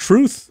a lot of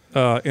truth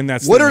in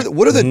that statement.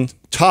 What are the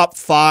top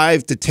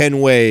 5 to 10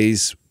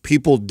 ways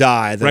people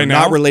die that are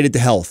not related to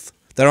health?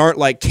 That aren't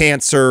like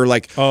cancer,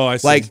 like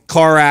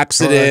car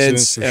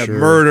accidents,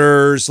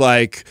 murders,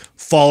 like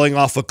falling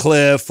off a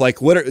cliff, like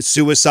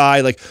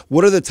suicide, like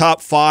what are the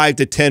top 5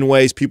 to 10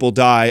 ways people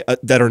die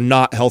that are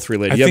not health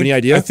related? Do you have any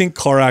idea? I think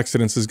car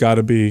accidents has got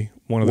to be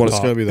one of the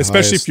top,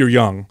 especially highest. If you're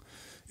young.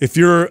 If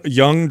you're a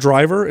young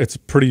driver, it's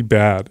pretty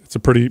bad. It's a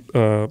pretty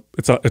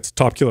it's a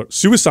top killer.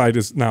 Suicide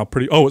is now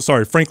pretty. Oh,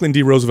 sorry, Franklin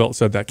D. Roosevelt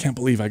said that. Can't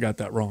believe I got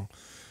that wrong.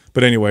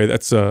 But anyway,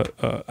 that's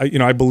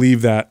I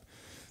believe that.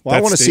 Well, I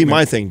want to see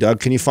my thing, Doug.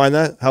 Can you find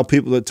that? How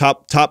people the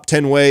top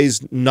 10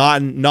 ways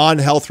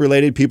non-health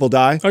related people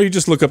die? Oh, you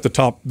just look up the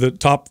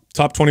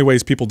top 20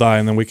 ways people die,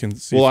 and then we can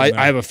see. Well,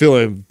 I have a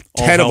feeling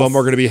 10 of them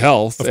are going to be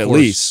health at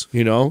least.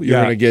 You're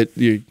going to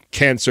get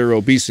cancer,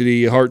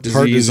 obesity, heart disease.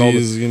 Heart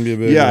disease is going to be a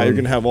big you're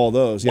going to have all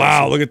those.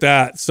 Wow, look at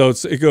that. So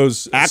it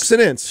goes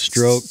accidents,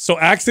 stroke. So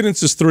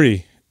accidents is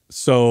 3.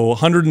 So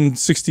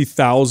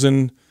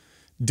 160,000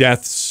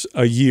 deaths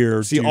a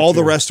year. See, all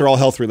the rest are all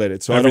health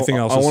related. So everything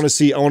else. I want to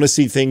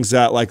see things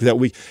that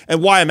we.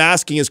 And why I'm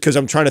asking is because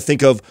I'm trying to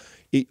think of.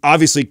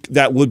 Obviously,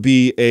 that would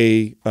be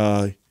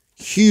a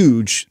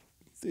huge.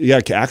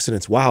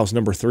 Accidents. Wow, it's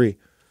number 3.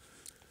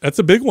 That's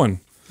a big one.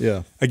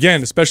 Yeah.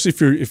 Again, especially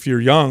if you're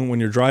young when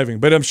you're driving,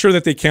 but I'm sure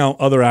that they count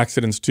other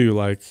accidents too,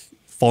 like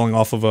falling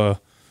off of a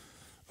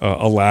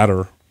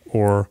ladder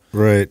or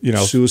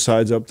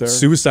suicides up there.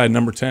 Suicide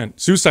number 10.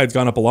 Suicide's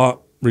gone up a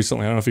lot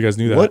recently. I don't know if you guys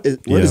knew that. What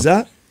is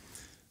that?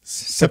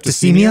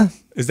 Septicemia?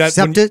 Is that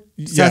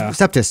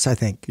septis? I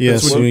think.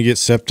 Yes, when you get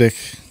septic.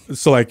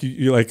 So like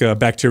you like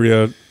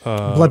bacteria,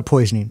 blood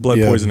poisoning.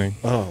 Poisoning.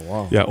 Oh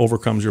wow. Yeah,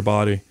 overcomes your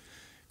body.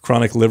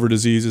 Chronic liver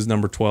disease is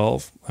number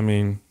 12. I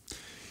mean,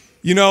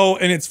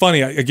 and it's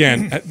funny.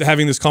 Again,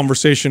 having this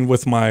conversation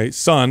with my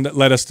son that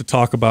led us to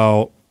talk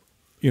about,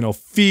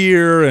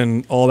 fear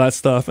and all that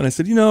stuff. And I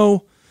said,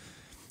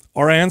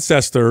 our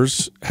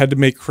ancestors had to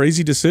make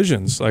crazy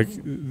decisions. Like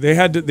they'd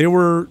had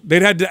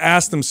to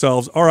ask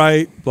themselves, all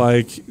right,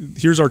 like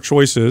here's our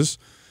choices.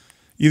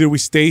 Either we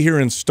stay here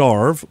and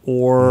starve,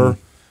 or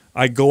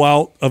I go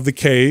out of the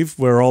cave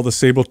where all the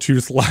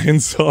saber-toothed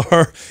lions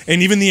are,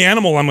 and even the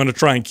animal I'm going to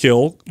try and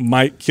kill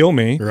might kill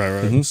me.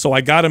 Right. So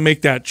I got to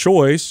make that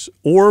choice,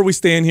 or we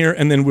stay in here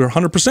and then we're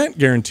 100%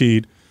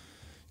 guaranteed,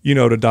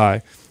 to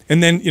die.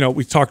 And then,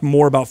 we talked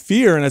more about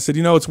fear, and I said,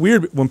 it's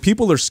weird. When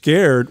people are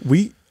scared,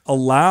 we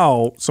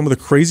allow some of the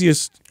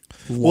craziest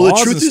laws. Well,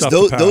 the truth is,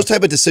 those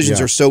type of decisions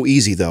are so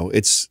easy, though.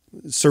 It's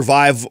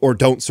survive or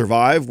don't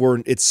survive,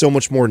 where it's so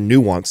much more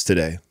nuanced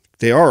today.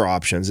 They are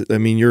options. I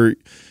mean, your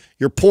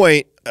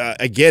point,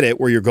 I get it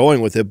where you're going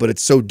with it, but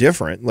it's so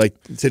different. Like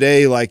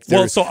today,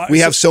 we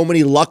have so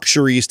many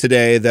luxuries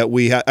today that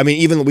we have. I mean,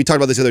 even we talked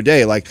about this the other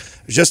day. Like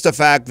just the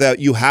fact that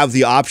you have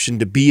the option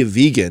to be a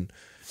vegan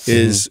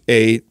is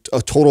a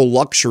total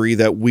luxury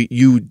that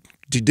you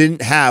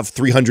didn't have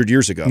 300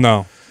 years ago.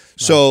 No.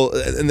 So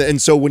and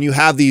so when you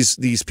have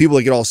these people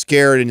that get all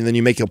scared, and then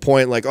you make a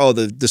point like, oh,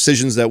 the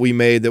decisions that we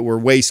made that were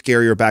way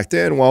scarier back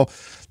then. Well,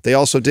 they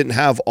also didn't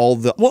have all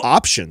the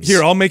options.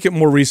 Here, I'll make it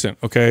more recent.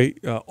 Okay,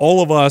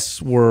 all of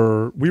us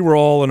were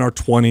all in our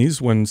 20s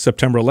when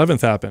September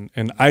 11th happened,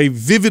 and I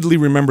vividly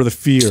remember the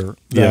fear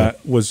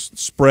that was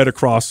spread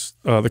across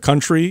the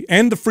country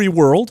and the free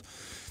world.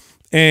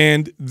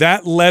 And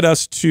that led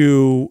us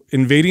to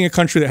invading a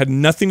country that had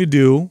nothing to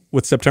do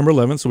with September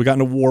 11th. So we got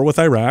into war with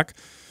Iraq.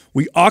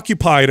 We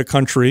occupied a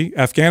country,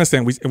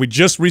 Afghanistan. We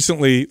just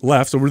recently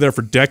left, so we were there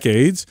for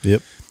decades.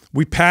 Yep.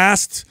 We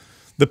passed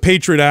the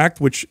Patriot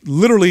Act, which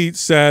literally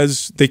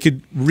says they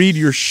could read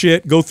your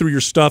shit, go through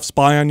your stuff,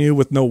 spy on you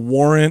with no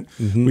warrant.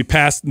 We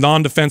passed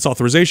Non-Defense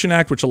Authorization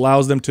Act, which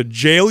allows them to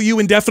jail you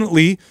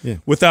indefinitely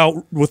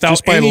without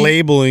just by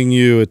labeling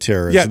you a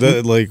terrorist,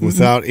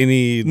 without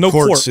any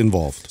courts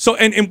involved. So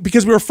and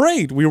because we were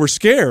afraid, we were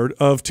scared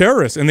of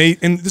terrorists, and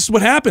this is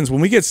what happens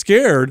when we get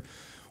scared.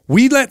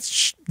 We let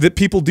that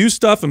people do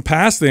stuff and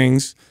pass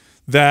things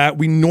that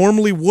we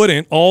normally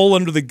wouldn't, all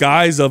under the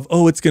guise of,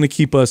 it's going to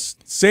keep us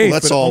safe. Well,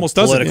 that's but all almost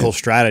political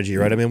strategy,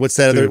 right? I mean, what's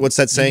that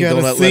saying?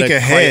 Don't let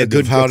a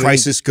good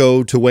crisis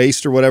go to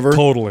waste or whatever.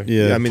 Totally.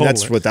 Yeah, I mean,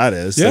 that's what that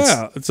is.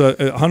 Yeah, it's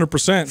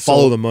 100%.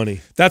 Follow the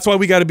money. That's why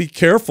we got to be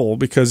careful,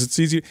 because it's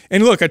easy.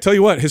 And look, I tell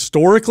you what,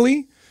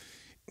 historically,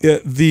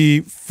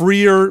 the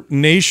freer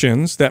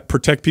nations that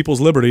protect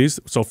people's liberties,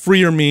 so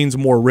freer means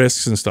more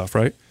risks and stuff,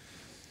 right?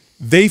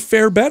 they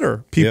fare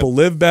better. People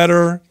live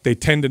better. They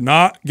tend to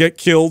not get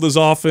killed as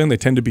often. They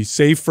tend to be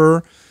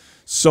safer.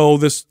 So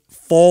this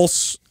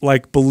false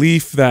like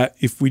belief that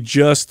if we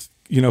just,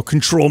 you know,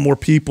 control more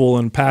people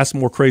and pass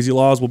more crazy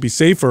laws, we'll be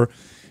safer.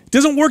 It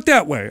doesn't work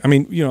that way. I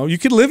mean, you know, you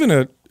could live in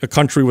a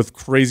country with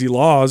crazy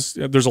laws.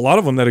 There's a lot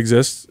of them that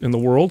exist in the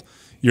world.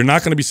 You're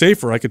not going to be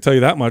safer, I could tell you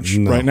that much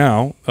right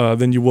now,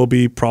 than you will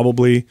be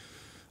probably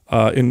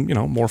in, you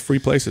know, more free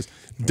places.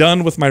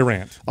 Done with my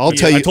rant. I'll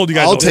tell you. I told you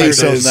guys. I'll tell you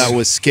something that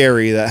was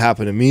scary that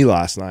happened to me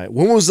last night.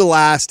 When was the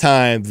last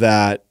time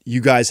that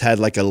you guys had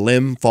like a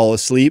limb fall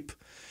asleep,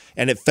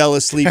 and it fell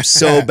asleep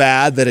so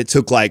bad that it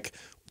took like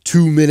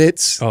 2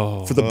 minutes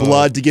for the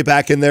blood to get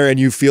back in there, and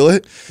you feel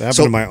it? That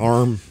happened to my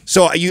arm.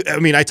 So I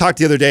mean, I talked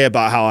the other day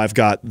about how I've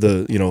got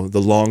the, you know,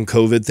 the long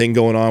COVID thing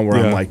going on, where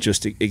I'm like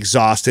just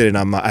exhausted,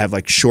 and I have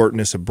like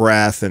shortness of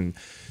breath, and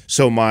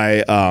so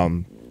my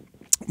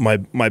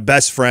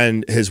best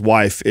friend, his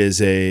wife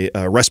is a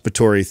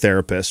respiratory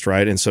therapist,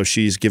 right? And so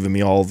she's given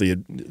me all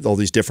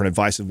these different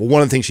advices. Well,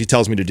 one of the things she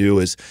tells me to do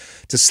is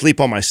to sleep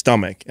on my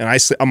stomach. And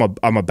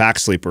I'm a back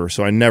sleeper,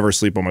 so I never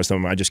sleep on my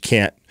stomach. I just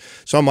can't.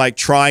 So I'm like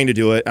trying to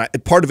do it.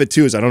 Part of it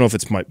too is I don't know if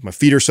it's my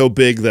feet are so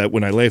big that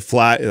when I lay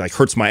flat, it like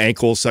hurts my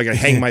ankles. So I got to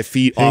hang my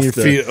feet off the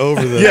feet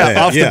over the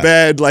off the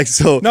bed, like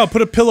so. No,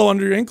 put a pillow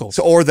under your ankles.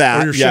 So or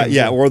that, or your shins,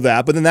 or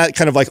that. But then that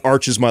kind of like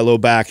arches my low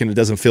back, and it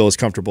doesn't feel as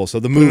comfortable. So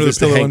the move is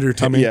to pillow hang under your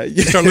tummy. Yeah,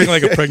 You start looking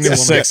like a pregnant woman.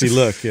 Sexy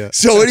look, yeah.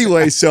 So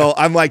anyway, so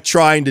I'm like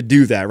trying to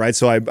do that, right?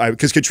 So I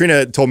because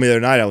Katrina told me the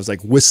other night I was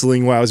like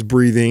whistling while I was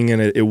breathing,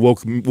 and it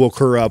woke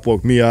her up,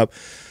 woke me up.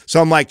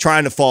 So I'm like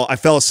trying to fall. I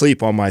fell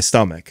asleep on my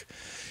stomach,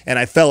 and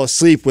I fell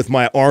asleep with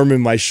my arm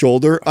and my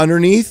shoulder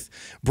underneath,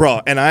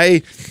 bro. And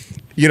I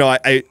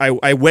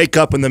wake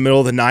up in the middle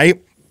of the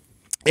night,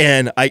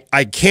 and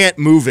I can't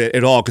move it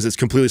at all because it's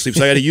completely asleep.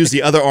 So I got to use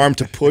the other arm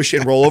to push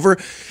and roll over.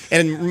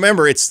 And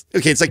remember, it's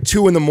like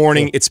 2 in the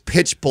morning. It's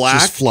pitch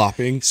black. Just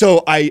flopping.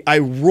 So I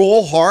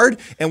roll hard,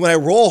 and when I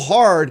roll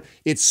hard,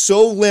 it's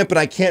so limp and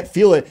I can't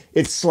feel it.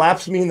 It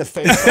slaps me in the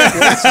face.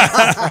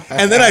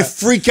 And then I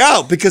freak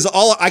out because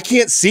I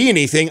can't see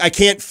anything. I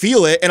can't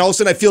feel it. And all of a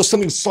sudden I feel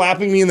something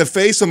slapping me in the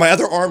face, and my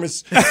other arm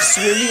is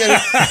swinging.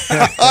 And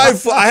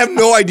I have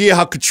no idea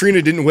how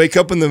Katrina didn't wake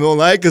up in the middle of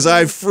the night, because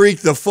I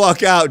freaked the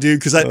fuck out, dude,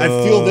 because I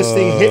feel this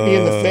thing hit me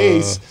in the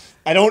face.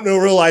 I don't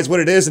realize what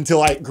it is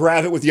until I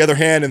grab it with the other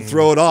hand and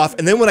throw it off.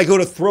 And then when I go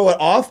to throw it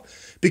off,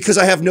 because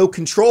I have no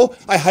control,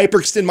 I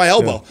hyperextend my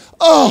elbow.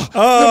 I'm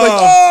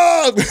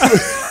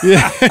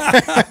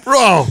like,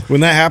 bro.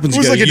 When that happens, it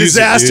was like a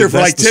disaster for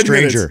like 10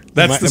 minutes.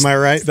 Am I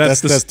right?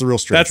 That's the real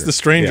stranger. That's the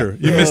stranger.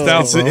 You missed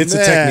out. It's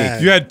a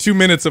technique. You had 2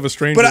 minutes of a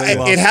stranger. But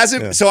it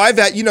hasn't. Yeah. So I've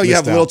had, you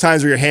have little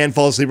times where your hand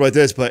falls asleep like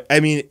this. But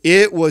I mean,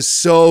 it was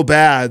so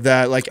bad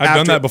that like I've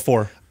done that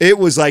before. It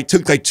was like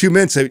took like 2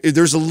 minutes.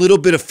 There's a little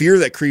bit of fear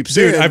that creeps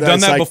in. Dude, I've done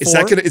that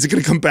before. Is it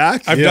gonna come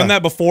back? I've done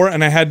that before,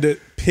 and I had to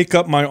pick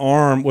up my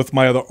arm with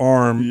my other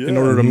arm in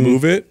order to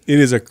move it. It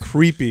is a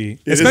creepy,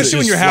 especially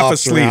when you're half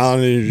asleep.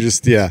 And you're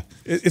just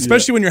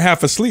especially when you're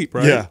half asleep,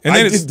 right? Yeah. And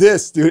then I did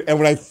this, dude, and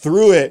when I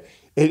threw it,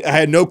 I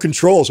had no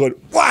control, so it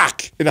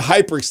whack and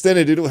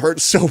hyperextended. It hurt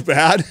so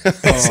bad.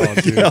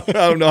 I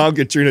don't know how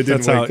Katrina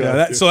didn't wake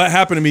up. So that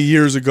happened to me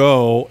years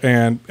ago,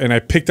 and I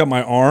picked up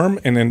my arm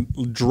and then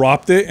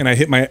dropped it, and I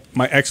hit my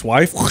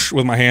ex-wife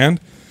with my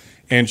hand,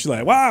 and she's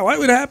like, "Wow, why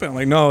would it happen?" I'm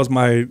like, "No, it was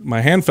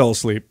my hand fell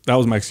asleep." That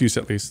was my excuse,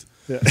 at least.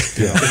 Yeah, that's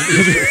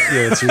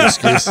your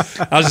excuse.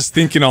 I was just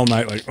thinking all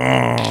night, like,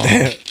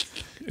 oh.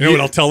 You know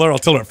what I'll tell her? I'll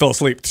tell her it fell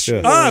asleep.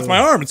 Yeah. It's my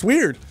arm. It's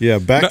weird. Yeah,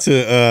 back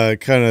to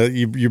kind of,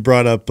 you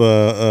brought up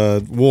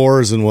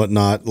wars and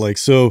whatnot. Like,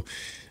 so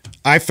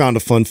I found a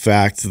fun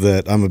fact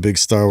that I'm a big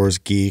Star Wars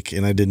geek,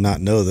 and I did not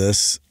know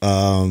this.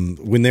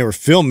 When they were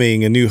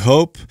filming A New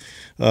Hope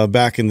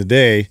back in the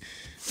day,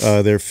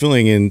 they're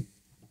filming in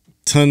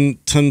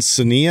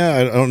Tanzania.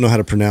 I don't know how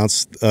to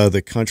pronounce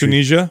the country.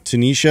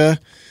 Tunisia.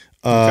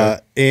 Okay.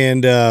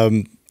 And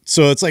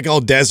so it's like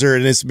all desert,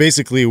 and it's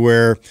basically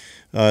where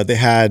they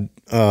had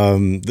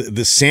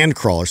the sand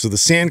crawler. So the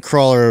sand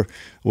crawler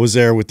was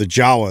there with the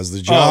Jawas. The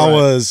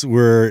Jawas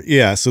were,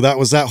 so that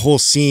was that whole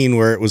scene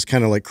where it was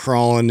kind of like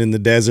crawling in the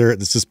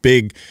desert. It's this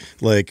big,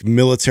 like,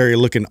 military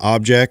looking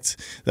object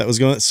that was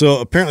going.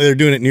 So apparently they're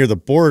doing it near the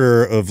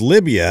border of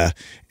Libya,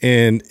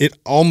 and it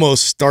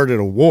almost started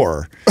a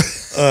war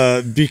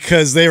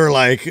because they were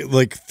like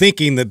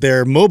thinking that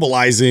they're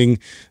mobilizing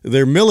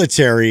their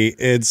military.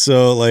 And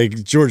so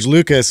like George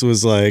Lucas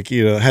was like,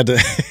 had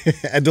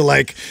to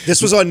like.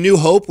 This was on New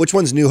Hope. Which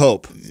one's New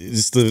Hope?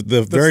 It's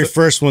the very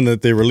first one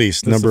that they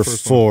released, number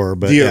 4.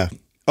 But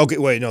Okay,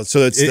 wait, no. So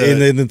it's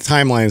in the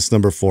timeline, it's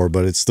number 4,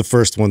 but it's the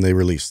first one they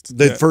released.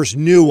 the first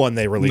new one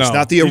they released, No,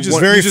 not the you just-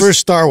 one. Very first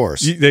Star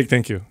Wars.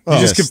 Thank you. You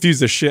just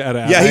confused the shit out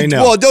of Yeah, Apple. I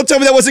know. well, don't tell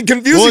me that wasn't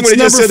confusing Well, when he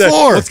it's just said number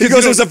that. 4. He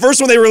goes, it was the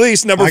first one they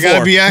released, number 4. I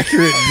gotta be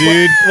accurate,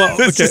 dude.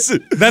 Well, okay.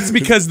 That's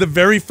because the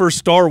very first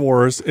Star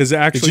Wars is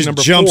actually just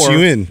number jumps 4 you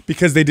in.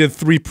 because they did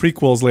 3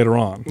 prequels later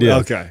on. Yeah.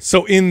 Okay.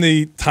 So in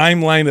the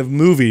timeline of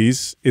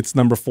movies, it's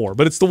number 4,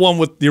 but it's the one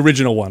with the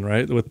original one,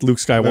 right? With Luke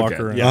Skywalker. Okay.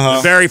 and- Yeah.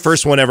 The very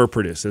first one ever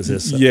produced is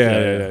this. Yeah.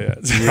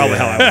 It's probably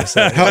how I would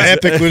say it. How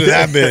epic would that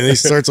have been? He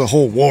starts a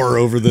whole war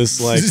over this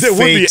like It would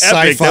be fake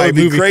epic. sci-fi That would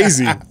be movie.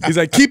 crazy. He's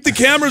like, keep the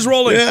cameras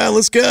rolling. Yeah,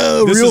 let's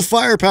go. This Real is-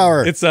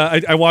 firepower. It's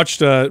I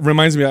watched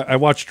reminds me I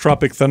watched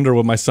Tropic Thunder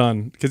with my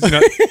son because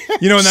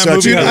you know in that Such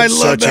movie a- Dude, I Such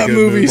love a that good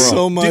movie movie.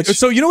 so much.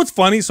 So you know what's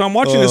funny? So I'm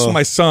watching this with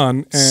my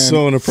son. And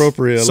So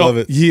inappropriate. I love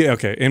it. Yeah,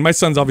 okay. And my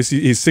son's obviously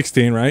he's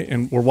 16, right?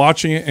 And we're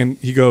watching it, and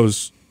he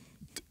goes,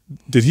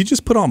 "Did he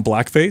just put on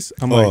blackface?"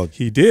 I'm Oh, like,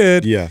 "He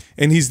did." yeah.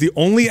 And he's the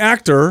only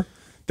actor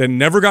that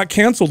never got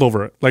canceled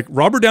over it. Like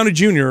Robert Downey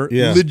Jr.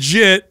 Yeah.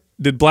 legit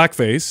did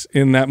blackface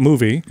in that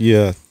movie.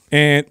 Yeah.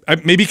 And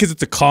maybe because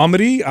it's a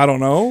comedy, I don't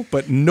know,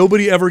 but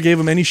nobody ever gave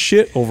him any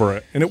shit over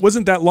it. And it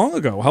wasn't that long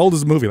ago. How old is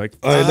the movie? Like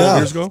 5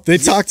 years ago? They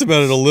talked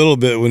about it a little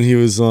bit when he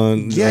was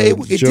on Joe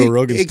did,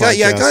 Rogan's it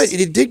podcast.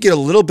 it did get a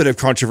little bit of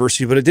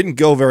controversy, but it didn't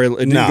go very. It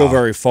didn't No. go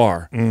very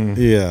far.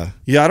 Yeah.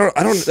 Yeah,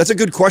 I don't. That's a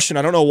good question.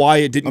 I don't know why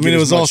it didn't. I mean, get it as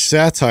was all much.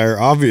 satire,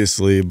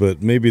 obviously,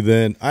 but maybe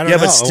then I don't Yeah,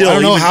 know. but still, I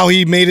don't know even- how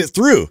he made it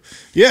through.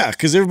 Yeah,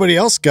 because everybody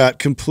else got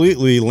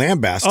completely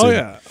lambasted. Oh,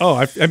 yeah. Oh,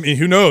 I mean,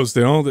 who knows?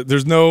 You know,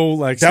 there's no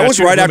like. That was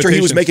statute of right after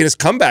he was limitations. making his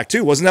comeback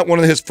too. Wasn't that one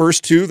of his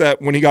first 2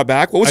 that when he got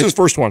back? What was his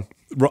first one?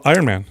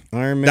 Iron Man.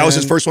 Iron Man. That was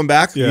his first one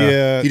back.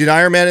 Yeah. He did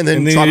Iron Man and then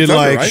And then he Tropic did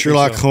Thunder, like right?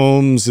 Sherlock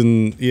Holmes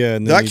and and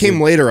then That he came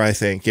did- later, I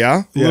think.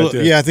 Yeah. Yeah, it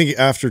did. Yeah, I think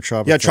after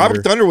Tropic. Yeah,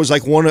 Tropic Thunder was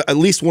like at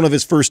least one of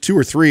his first 2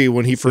 or 3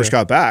 when he first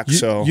got back.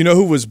 So You know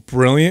who was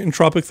brilliant in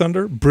Tropic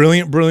Thunder?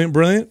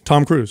 Brilliant.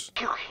 Tom Cruise.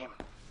 Kill him.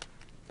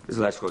 This is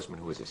the last horseman.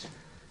 Who is this?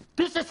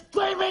 This is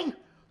Flaming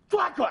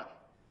Dragon.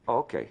 Oh,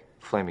 okay.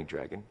 Flaming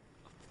dragon.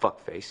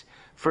 Fuckface.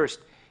 First,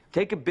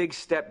 take a big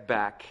step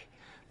back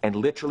and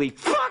literally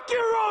fuck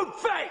your own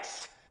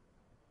face!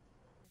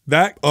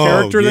 That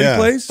character that he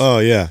plays, Oh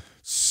yeah.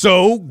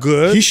 so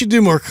good. He should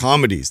do more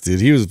comedies,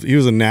 dude. He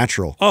was a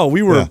natural. Oh,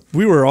 we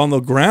were on the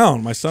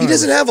ground. My son. he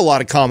doesn't have a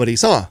lot of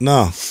comedies, huh?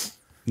 No,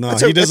 he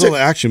does that's all the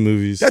action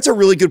movies. That's a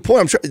really good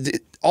point. I'm sure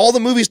all the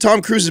movies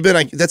Tom Cruise has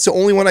been. That's the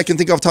only one I can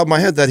think off the top of my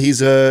head that he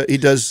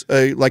does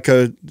like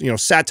a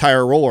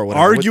satire role or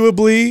whatever.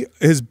 arguably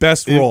his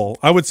best role.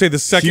 I would say the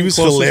second. he was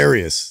closest-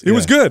 hilarious. It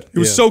was Yeah. good. It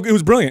was it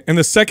was brilliant. And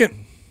his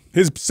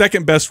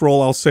second best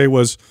role, I'll say,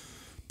 was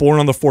Born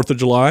on the 4th of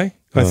July.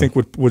 I think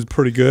was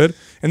pretty good.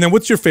 And then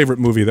what's your favorite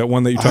movie? That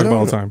one that you talk about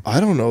all the time?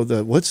 I don't know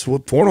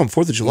what Born on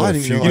 4th of July. I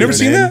didn't even know You never that.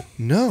 seen that?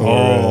 No.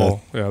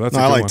 Oh, yeah, that's. No,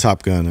 a I good like one.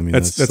 Top Gun. I mean,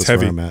 That's heavy.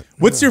 where I'm at.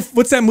 What's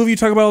that movie you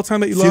talk about all the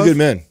time that you Few love? Good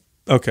Men.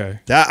 Okay.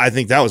 That I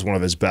think that was one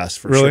of his best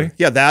for Really? sure.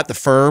 Yeah, that The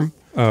Firm.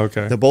 Oh,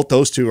 okay. Both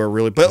those 2 are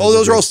really. But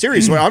those are all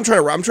series. So I'm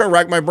trying to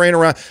rack my brain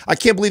around. I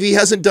can't believe he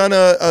hasn't done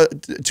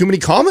too many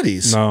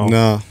comedies.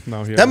 No.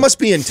 That must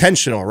be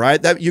intentional, right?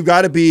 That you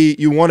want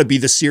to be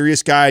the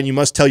serious guy, and you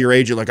must tell your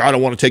agent like, I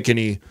don't want to take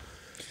any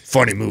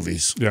funny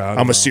movies. Yeah, I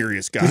I'm know. a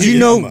serious guy. Did you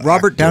know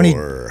Robert Downey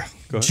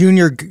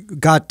Jr.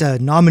 got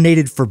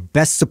nominated for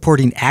Best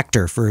Supporting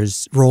Actor for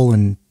his role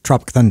in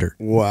Tropic Thunder?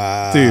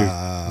 Wow,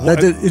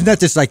 Dude. Isn't that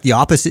just like the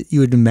opposite you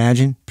would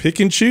imagine? Pick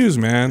and choose,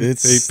 man.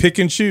 It's- They pick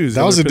and choose.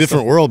 That was a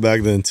different world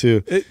back then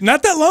too.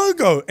 Not that long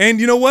ago. And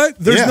you know what?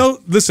 There's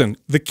listen,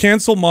 the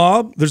cancel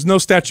mob, there's no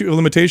statute of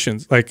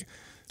limitations. Like,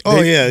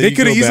 they you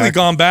could have go easily back.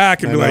 gone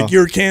back and I be know. like,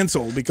 you're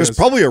canceled because There's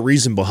probably a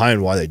reason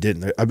behind why they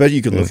didn't. I bet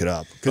you could look it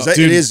up because it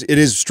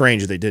is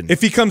strange that they didn't.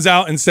 if he comes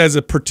out and says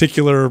a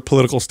particular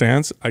political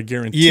stance, I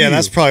guarantee Yeah, you.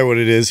 that's probably what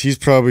it is. He's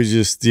probably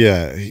just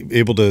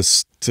able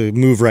to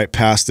move right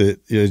past it,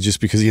 just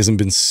because he hasn't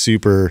been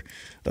super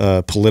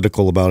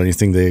political about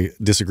anything they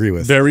disagree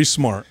with. very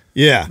smart.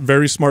 Yeah.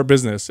 Very smart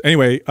business.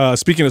 Anyway,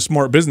 speaking of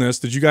smart business,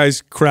 did you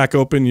guys crack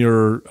open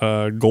your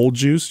gold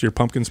juice, your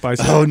pumpkin spice?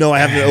 Oh no, I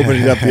haven't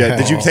opened it up yet.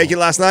 Did you take it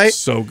last night?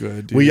 So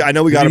good, dude. I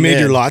know we got Have them you made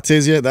in. your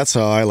lattes yet? That's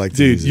how I like to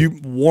Dude, use it. you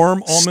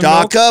warm almond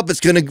Stock milk.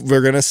 up.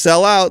 We're gonna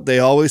sell out. They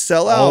always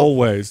sell out.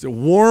 Always.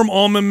 Warm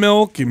almond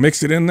milk, you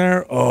mix it in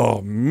there.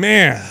 Oh,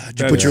 man.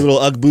 Did you put your little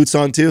UGG boots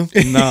on too?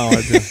 No,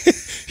 I didn't.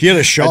 He had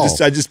a shawl.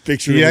 I just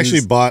pictured He him actually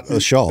as- bought a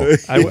shawl.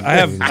 I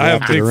have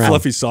Wrapped it big around.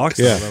 fluffy socks.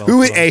 Yeah. Though, that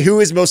I'll put on. Who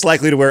is most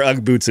likely to wear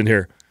UGG boots in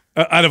here?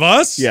 Out of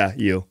us? Yeah,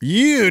 you.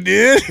 You,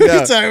 dude.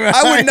 Yeah.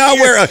 I would not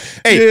wear a.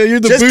 Hey, Yeah, you're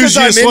the just because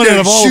I'm bougiest one into out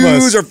of all of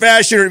us. shoes or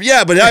fashion,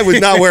 but I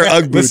would not wear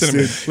UGG boots. Listen to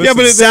me. dude. Listen. Yeah,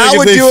 but Sal if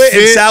would they do it,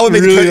 and fit Sal would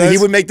make really he nice-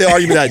 would make the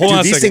argument that Hold on dude,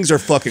 a these second. things are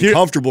fucking Here-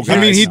 comfortable. I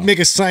mean, guys. he'd make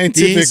a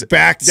scientific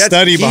backed That's-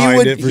 study he behind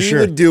would- it for he sure.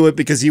 would do it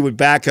because he would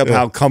back up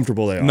how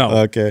comfortable they are. No.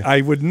 Okay.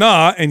 I would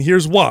not, and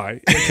here's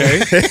why.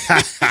 Okay.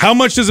 How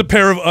much does a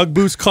pair of UGG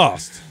boots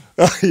cost?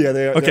 Yeah,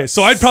 they are. Okay,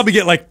 so I'd probably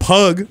get like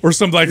Pug or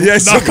some like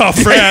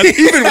knockoff brand.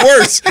 Even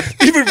worse.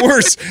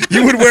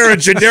 You would wear a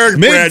generic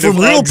brand from of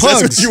real Uggs.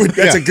 That's, Pugs.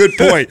 that's a good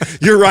point.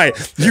 You're right.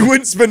 You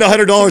wouldn't spend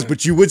 $100,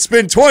 but you would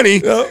spend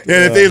 $20. And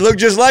if they look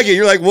just like it,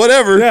 you're like,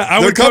 whatever. Yeah, I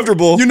They're would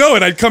comfortable. You know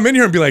it. I'd come in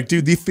here and be like,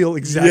 dude, they feel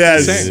exactly the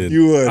Yes, same.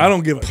 you would. I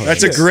don't give a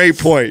That's shit. a great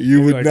point.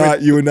 You would Like, not.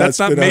 wait, You would not. That's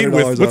not spend made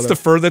with. $100 What's on the it.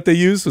 fur that they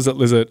use? Is it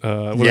what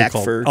are they Yak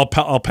called? fur.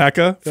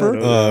 Alpaca fur.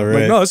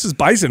 right. Like, no, this is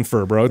bison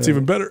fur, bro. It's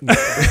even better.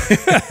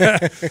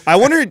 I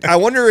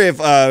wonder if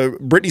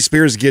Britney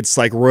Spears gets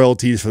like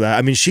royalties for that.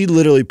 I mean, she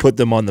literally put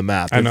them on the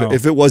map. I know.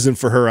 If it wasn't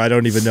for her, I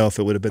don't even know if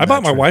it would have been. I bought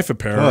that my trend. wife a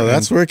pair. Oh,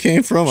 that's where it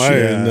came from. I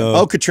didn't know.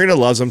 Oh, Katrina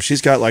loves them.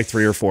 She's got like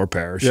 3 or 4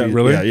 pairs. Yeah,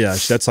 really? Yeah.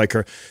 That's like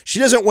her. She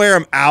doesn't wear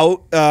them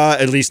out,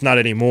 at least not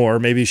anymore.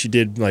 Maybe she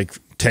did like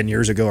 10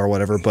 years ago or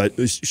whatever, but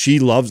she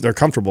loves, they're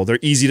comfortable. They're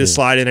easy to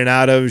slide in and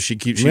out of. She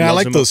I loves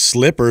like them. those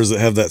slippers that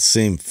have that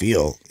same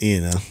feel,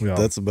 Yeah.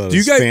 That's about Do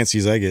you as guys- fancy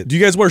as I get. Do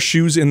you guys wear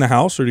shoes in the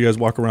house, or do you guys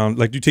walk around?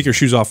 Like, do you take your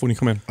shoes off when you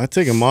come in? I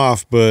take them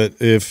off, but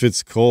if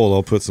it's cold,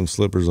 I'll put some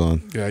slippers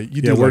on. Yeah, you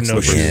Yeah, do wear like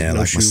no slippers. shoes. Yeah, I No like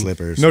my shoes.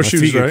 slippers. No My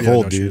shoes, feet get right?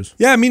 cold, no dude. shoes.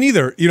 Yeah, me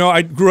neither. You know,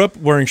 I grew up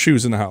wearing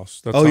shoes in the house.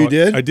 That's Oh, how you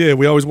did? I did.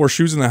 We always wore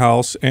shoes in the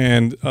house,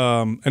 and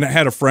I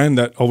had a friend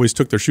that always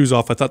took their shoes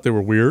off. I thought they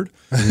were weird.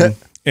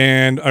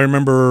 And I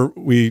remember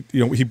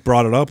he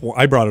brought it up.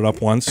 I brought it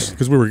up once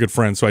because we were good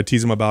friends, so I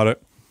teased him about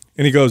it.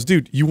 And he goes,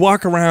 "Dude, you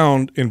walk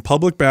around in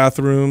public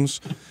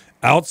bathrooms,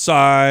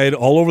 outside,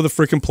 all over the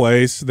freaking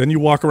place. Then you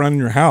walk around in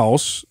your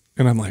house."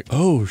 And I'm like,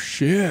 "Oh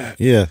shit,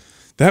 Yeah.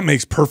 that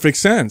makes perfect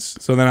sense."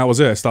 So then that was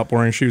it. I stopped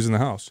wearing shoes in the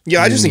house.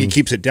 Yeah, I just think it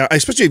keeps it down,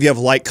 especially if you have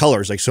light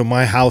colors. Like, so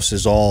my house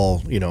is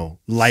all,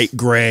 light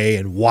gray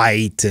and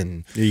white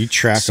and Yeah, you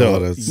trap So, a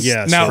lot of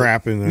yeah,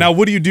 crap in there. Now,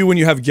 what do you do when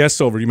you have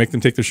guests over? Do you make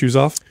them take their shoes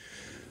off?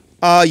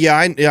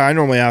 I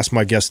normally ask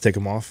my guests to take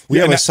them off. We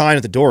Yeah, have now- a sign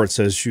at the door that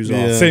says shoes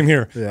off. Same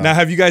here. Yeah. Now,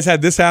 have you guys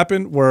had this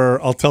happen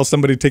where I'll tell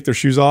somebody to take their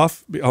shoes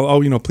off?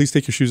 Please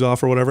take your shoes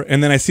off or whatever.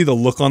 And then I see the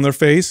look on their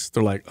face.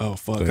 They're like, "Oh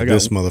fuck, Like,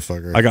 this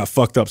motherfucker. I got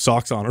fucked up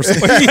socks on or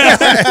something."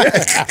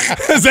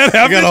 Has that I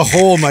happened? got a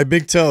hole in my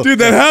big toe. Dude,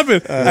 that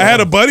happened. I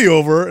had a buddy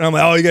over, and I'm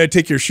like, "Oh, you got to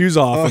take your shoes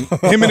off."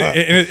 And him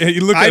and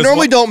you look. At I his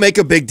normally don't make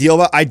a big deal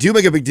about. I do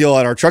make a big deal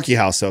at our Truckee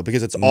house though,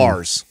 because it's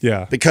ours.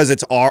 Yeah. because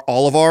it's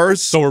all of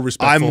ours. So we're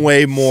respectful. I'm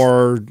way more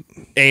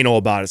anal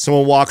about it.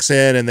 Someone walks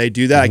in and they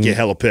do that, I get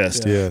hella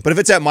pissed. Yeah. But if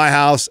it's at my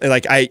house, and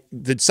like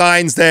the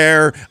sign's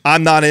there,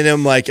 I'm not in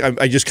them. Like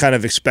I just kind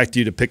of expect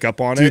you to pick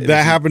up on it. Dude,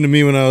 that happened to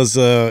me when I was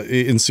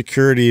in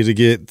security to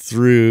get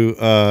through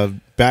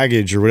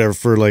baggage or whatever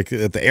for like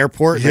at the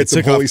airport. You had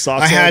some holy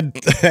socks I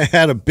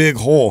had a big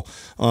hole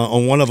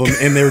on one of them,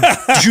 and they were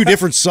 2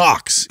 different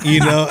socks,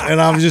 and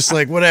I'm just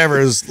like, whatever.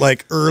 It was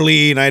like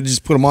early, and I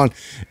just put them on,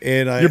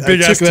 and Your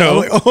big ass took it out.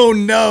 toe? I'm like, oh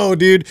no,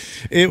 dude,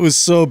 it was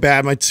so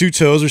bad. My 2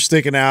 toes are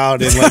sticking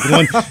out, and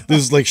like one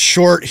there's like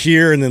short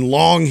here and then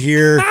long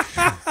here.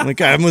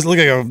 Like I must look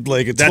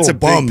like a That's total a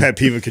bum. big pet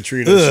peeve of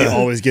Katrina. She Ugh.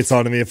 always gets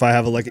on to me if I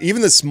have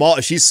even the small.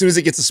 As soon as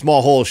it gets a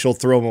small hole, she'll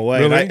throw them away.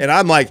 Really? And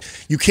I'm like,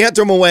 you can't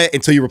throw them away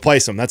until you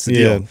replace them. That's the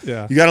deal.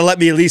 Yeah. You got to let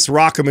me at least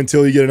rock them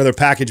until you get another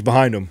package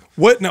behind them.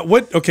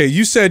 Okay,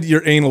 you said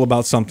you're anal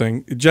about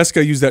something.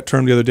 Jessica used that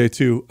term the other day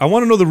too. I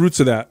want to know the roots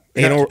of that.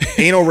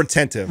 Anal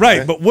retentive.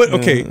 Right, but what?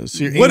 Okay,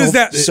 so your what is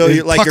anal- that? So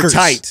you're like you're puckers.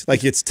 tight,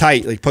 like it's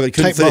tight, like couldn't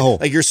Tight fit. butthole.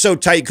 Like you're so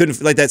tight, you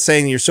couldn't like that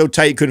saying. You're so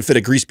tight, you couldn't fit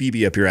a grease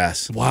BB up your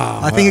ass. Wow.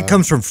 I think it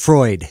comes from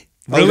Freud.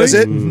 Oh, is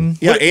it?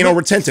 Yeah, What- anal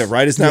retentive,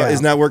 right?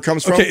 Isn't that where it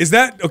comes from? Okay, is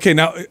that okay?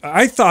 Now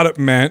I thought it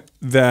meant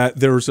that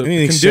there was a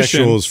Anything condition.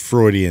 sexual is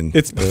Freudian.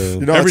 It's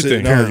No,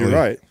 everything. No, you're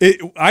right.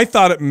 I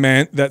thought it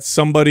meant that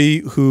somebody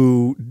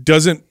who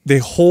they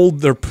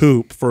hold their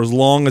poop for as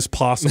long as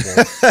possible.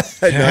 No,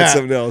 that's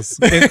something else.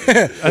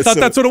 I thought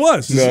that's what it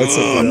was. No, that's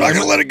something I'm not else.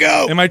 gonna let it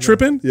go. Am I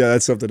tripping? Yeah,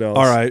 that's something else.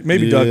 All right,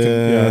 maybe Doug. Can,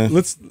 Yeah.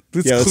 let's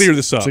Yeah, let's- clear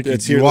this up. It's like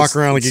Let's you hear walk this-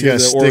 around like let's you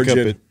got a hear the stick up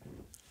origin. it.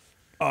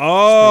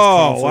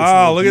 Oh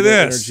wow! Look at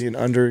this. Energy and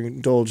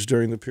underindulged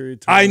during the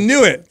period. I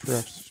knew it.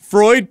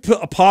 Freud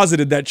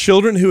posited that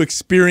children who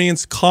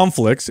experience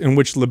conflicts in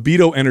which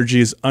libido energy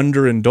is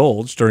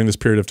underindulged during this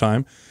period of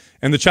time,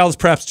 and the child is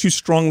perhaps too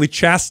strongly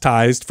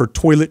chastised for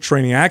toilet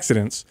training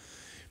accidents,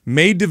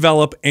 may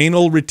develop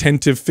anal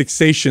retentive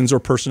fixations or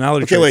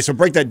personality Okay, traits. wait. So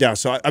break that down.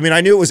 So I mean, I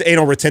knew it was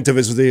anal retentive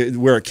is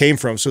where it came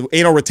from. So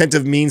anal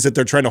retentive means that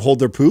they're trying to hold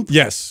their poop.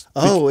 Yes.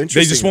 Oh, They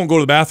interesting. just won't go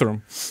to the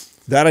bathroom.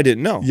 That I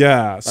didn't know.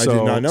 Yeah. I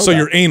did not know So that.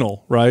 you're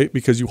anal, right?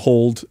 Because you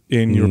hold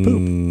in your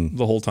poop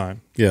the whole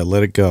time. Yeah,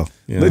 let it go.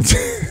 You know?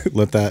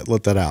 let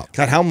that out.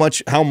 God, how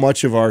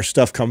much of our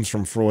stuff comes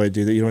from Freud,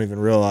 dude, that you don't even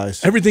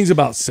realize? Everything's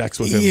about sex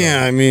with him.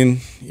 Yeah, I mean,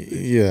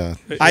 yeah.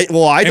 I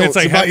don't. it's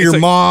like- About it's your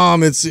like-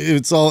 mom.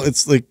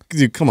 It's like,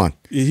 dude, come on.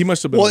 He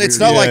must have been. well, it's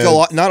weird. not like Yeah. a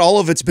lot. Not all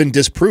of it's been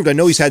disproved. I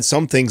know he's had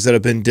some things that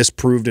have been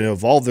disproved and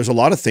evolved. There's a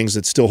lot of things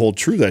that still hold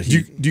true. That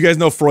he, Do you guys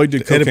know Freud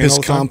did cocaine Oedipus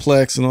all the time?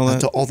 complex and all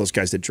that. all those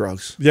guys did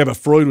drugs. Yeah, but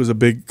Freud was a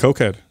big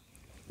cokehead.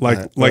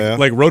 Like yeah.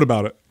 wrote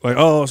about it. Like,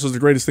 oh, this is the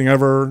greatest thing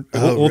ever.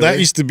 Well, that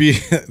used to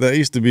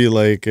be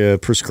like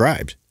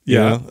prescribed.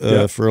 Yeah,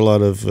 yeah. for a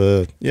lot of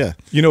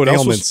You know what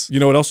else? ailments. You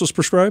know what else was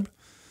prescribed?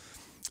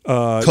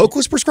 Coke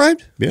was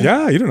prescribed?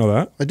 Yeah, you didn't know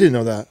that. I didn't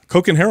know that.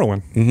 Coke and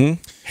heroin.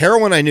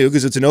 Heroin I knew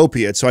because it's an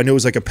opiate, so I knew it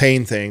was like a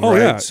pain thing, Oh, right?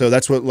 yeah. So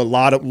that's what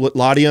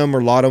laudium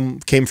or laudanum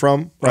came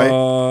from,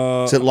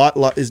 right? Is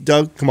it is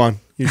Doug? Come on.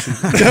 You should.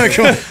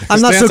 I'm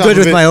not so good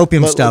with my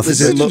opium stuff.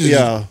 Is it,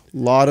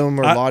 laudanum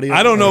or laudium?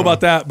 I don't know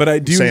about that, but I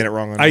do. saying it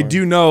wrong. I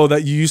do know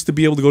that you used to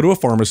be able to go to a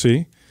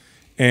pharmacy,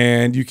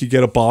 and you could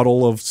get a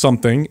bottle of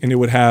something, and it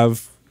would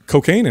have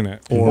cocaine in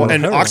it. Or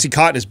and heroin.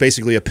 Oxycontin is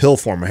basically a pill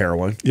form of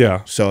heroin.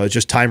 Yeah. So it's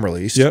just time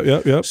released.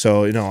 Yep.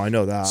 So I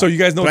know that. So you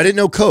guys know, but I didn't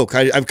know Coke.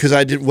 Because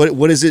I did.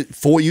 What is it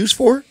used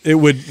for? it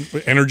would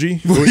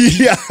energy.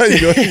 yeah,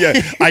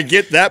 I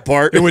get that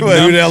part. It would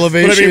Food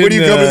elevation. But I mean, when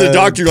you come to the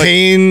doctor, you're like,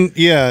 pain,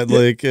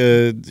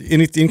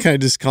 any kind of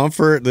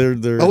discomfort. They're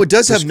oh, it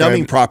does have prescribed.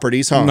 numbing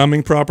properties, huh?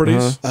 Numbing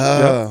properties.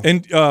 Yeah.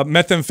 And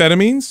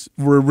methamphetamines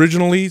were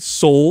originally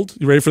sold,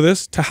 you ready for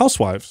this, to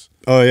housewives.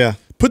 Oh yeah,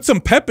 Put some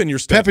pep in your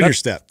step. pep in your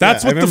step.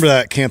 That's Yeah, what I remember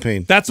that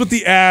campaign. That's what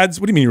the ads.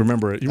 What do you mean you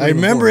remember it? You I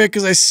remember it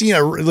because I seen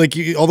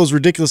all those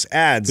ridiculous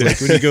ads. Like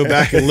when you go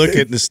back and look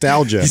at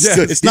nostalgia,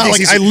 it's not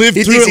like I lived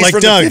through it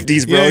like Doug. The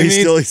 50s, bro.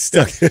 Yeah, He's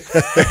stuck.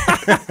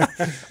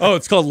 Oh,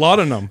 it's called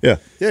laudanum. Yeah.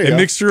 There you A go.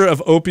 mixture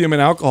of opium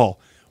and alcohol.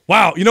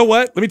 Wow. You know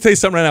what? Let me tell you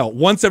something right now.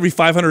 Once every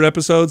 500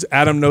 episodes,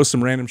 Adam knows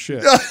some random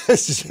shit.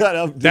 Shut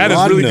up. Dude. That is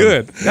really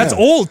good. That's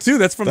old too.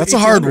 That's from That's the a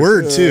hard 1800s.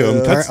 word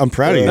too. I'm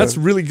proud of you. That's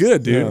really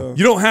good, dude.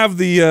 You don't have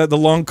the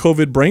long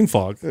COVID brain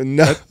fog.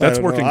 No, That's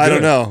working good. I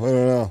don't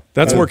know.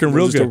 That's working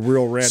real just good. a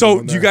real random so,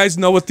 one do you there. guys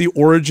know what the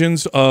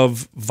origins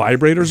of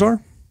vibrators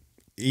are?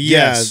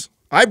 Yes.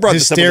 I brought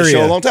this up on the Hysteria.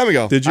 show a long time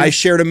ago. Did you? I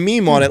shared a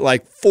meme on it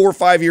like 4 or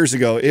 5 years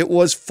ago. It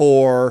was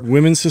for.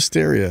 Women's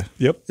hysteria.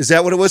 Yep. Is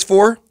that what it was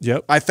for?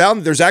 Yep. I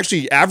found there's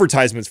actually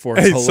advertisements for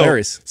it. It's Hey,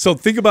 hilarious. So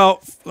think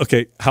about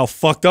how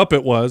fucked up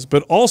it was,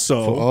 but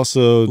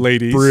also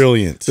ladies,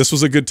 brilliant. This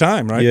was a good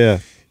time, right? Yeah.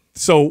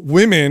 So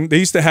women, they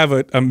used to have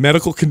a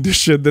medical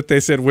condition that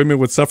they said women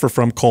would suffer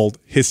from called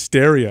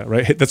hysteria,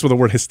 right? That's where the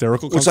word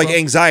hysterical comes It's like from.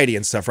 anxiety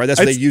and stuff, right? That's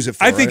what they use it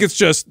for. I think right? it's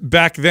just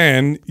back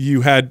then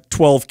you had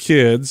 12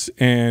 kids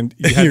and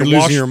you had You're to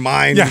losing wash your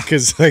mind Yeah.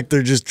 because like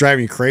they're just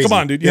driving you crazy. Come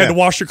on, dude. You had to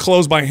wash your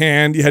clothes by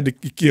hand. You had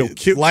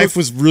to Life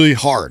was really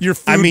hard. your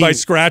food by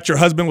scratch. Your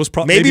husband was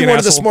probably maybe an one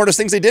of the asshole. smartest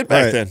things they did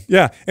back Right. then.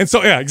 Yeah, and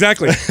so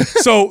exactly.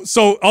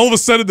 so all of a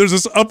sudden there's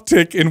this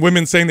uptick in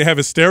women saying they have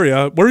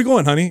hysteria. Where are you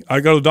going, honey?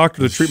 I go to the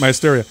doctor to treat my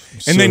hysteria.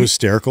 and And then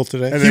hysterical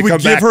today. And he they would come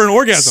give back her an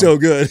orgasm. so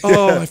good.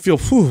 Oh, I feel.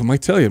 Let me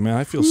tell you, man,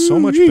 I feel so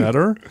much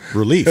better.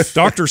 Relief.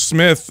 Dr.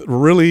 Smith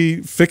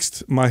really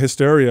fixed my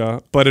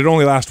hysteria, but it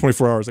only lasts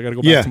 24 hours. I got to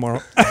go back Yeah.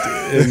 tomorrow.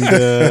 And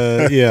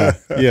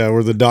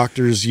where the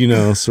doctors,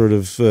 sort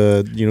of,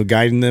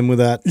 guiding them with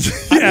that.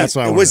 That's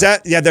why I Was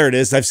that? Yeah, there it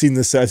is. I've seen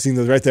this. I've seen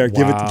those right there.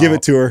 Wow. Give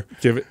it to her.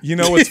 Give it. You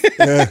know what's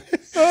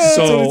That's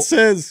so. what it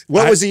says.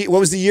 What was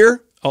the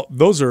year? Oh,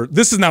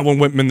 this is not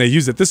when they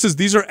use it.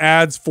 These are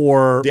ads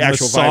for The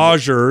actual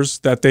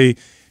massagers that they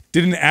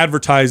didn't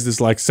advertise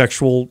as like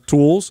sexual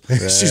tools.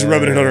 She's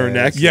rubbing it on her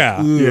neck.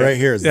 Yeah, Ooh, yeah. right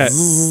here. Yeah.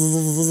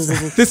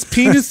 This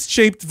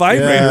penis-shaped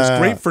vibrator is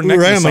great for neck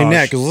right on my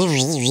massage.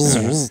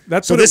 neck.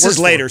 That's So what this it is works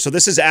for. later. So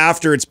this is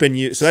after it's been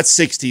used. So that's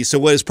 60s. So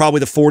what is probably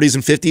the 40s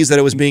and 50s that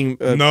it was being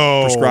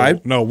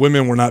prescribed? No,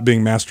 women were not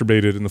being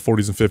masturbated in the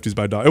 40s and 50s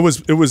by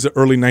doctors. It was the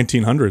early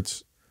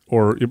 1900s,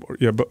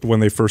 but when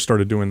they first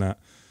started doing that.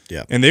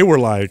 Yeah. And they were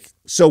like,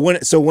 So when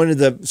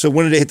did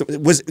it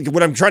hit? Was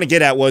what I'm trying to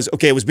get at was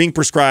okay. It was being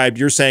prescribed.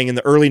 You're saying in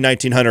the early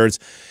 1900s,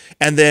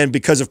 and then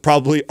because of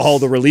probably all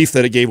the relief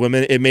that it gave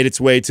women, it made its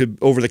way to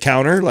over the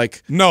counter.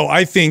 Like no,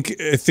 I think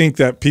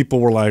that people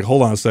were like,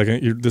 hold on a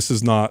second, you're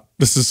giving my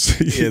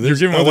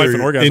wife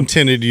an orgasm.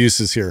 Intended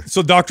uses here.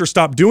 So doctors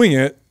stopped doing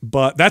it,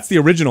 but that's the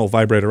original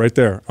vibrator right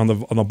there on the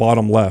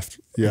bottom left.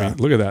 Yeah, I mean,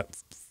 look at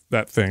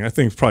that thing. That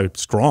thing's probably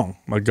strong.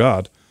 My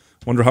God.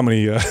 Wonder how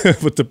many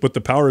what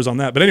the power is on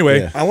that. But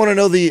anyway, I want to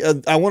know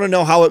I want to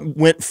know how it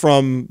went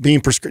from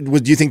being prescribed.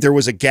 Do you think there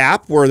was a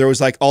gap where there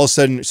was like all of a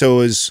sudden? So it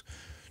was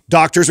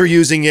doctors are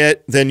using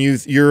it. Then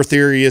your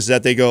theory is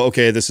that they go,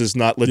 okay, this is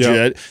not legit.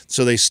 Yep.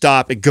 So they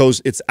stop.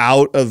 It's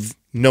out of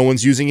no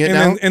one's using it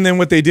now. And then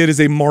what they did is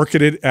they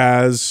marketed it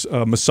as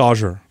a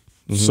massager.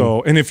 Mm-hmm.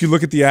 So, and if you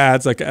look at the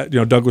ads, like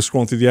Doug was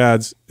scrolling through the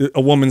ads,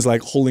 a woman's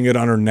like holding it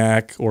on her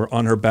neck or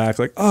on her back,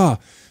 like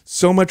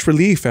so much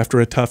relief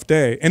after a tough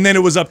day. And then it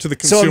was up to the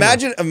consumer. So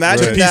imagine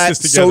that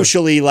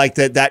socially, like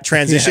that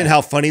transition, how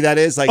funny that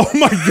is. Like, oh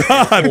my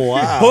God.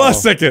 Wow. Hold on a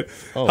second.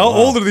 How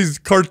old are these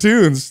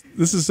cartoons?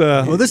 This is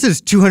this is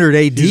 200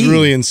 AD. He's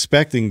really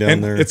inspecting down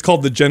there. It's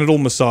called the genital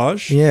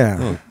massage.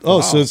 Yeah. Oh,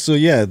 wow. so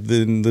yeah,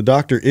 the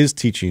doctor is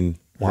teaching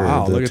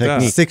wow, the look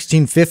technique. at that.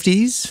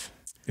 1650s.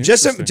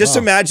 Just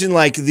imagine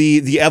like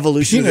the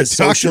evolution of it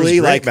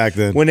socially, like back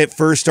then. when it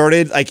first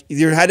started, like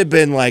there had to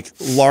been like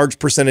large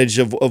percentage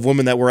of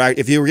women that were,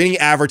 if you were getting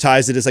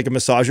advertised it as like a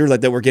massager,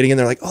 like that were getting in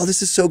there like, oh,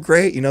 this is so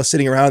great, you know,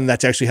 sitting around, and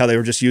that's actually how they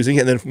were just using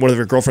it. And then one of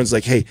their girlfriends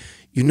like, hey,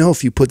 you know,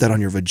 if you put that on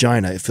your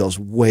vagina, it feels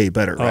way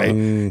better, right?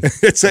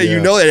 It's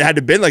you know, it had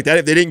to been like that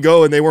if they didn't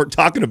go and they weren't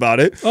talking about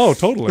it. Oh,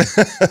 totally.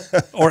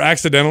 Or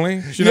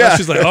accidentally.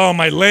 She's like, oh,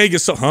 my leg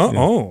is so,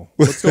 oh,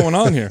 what's going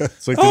on here?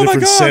 It's like the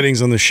different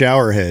settings on the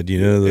shower head,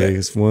 you know, like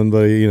it's one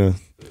by, you know.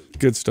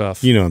 Good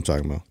stuff. You know what I'm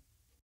talking about.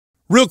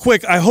 Real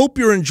quick, I hope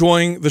you're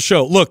enjoying the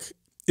show. Look,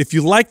 if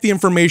you like the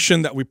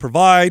information that we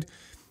provide,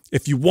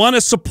 if you want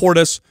to support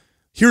us,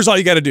 here's all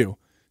you got to do.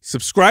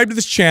 Subscribe to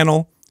this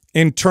channel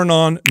and turn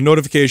on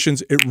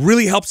notifications. It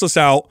really helps us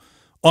out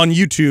on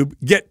YouTube,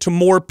 get to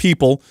more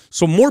people,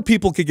 so more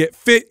people can get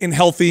fit and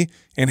healthy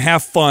and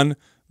have fun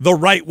the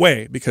right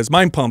way, because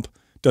Mind Pump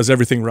does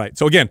everything right.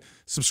 So again,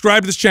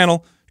 subscribe to this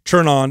channel,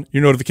 turn on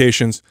your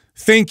notifications.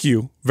 Thank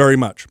you very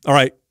much. All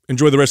right,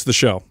 enjoy the rest of the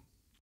show.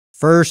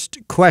 First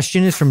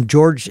question is from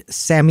George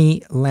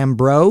Sammy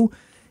Lambro.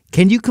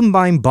 Can you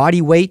combine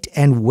body weight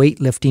and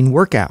weightlifting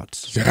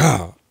workouts?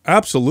 Yeah,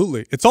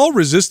 absolutely. It's all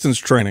resistance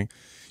training.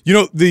 You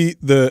know,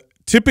 the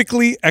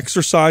typically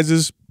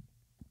exercises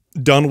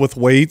done with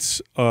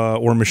weights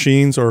or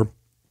machines are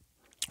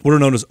what are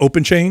known as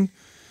open chain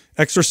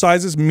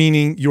exercises,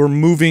 meaning you're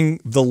moving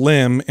the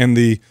limb and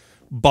the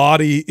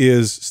body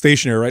is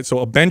stationary, right? So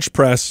a bench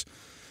press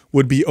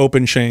would be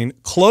open chain.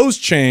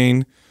 Closed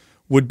chain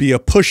would be a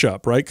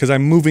push-up, right? Because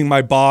I'm moving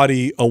my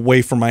body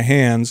away from my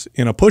hands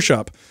in a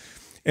push-up.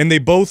 And they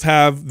both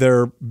have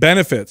their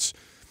benefits.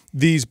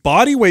 These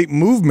body weight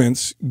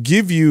movements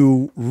give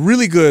you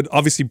really good,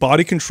 obviously,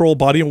 body control,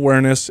 body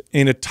awareness,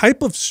 and a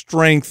type of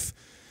strength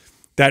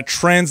that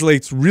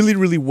translates really,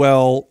 really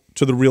well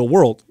to the real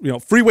world. You know,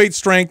 free weight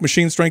strength,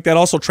 machine strength, that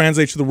also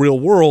translates to the real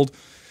world,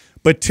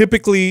 but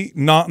typically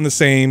not in the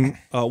same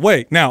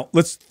way. Now,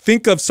 let's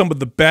think of some of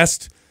the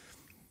best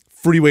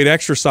free weight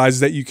exercises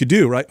that you could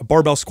do, right? A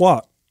barbell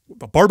squat.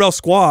 A barbell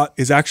squat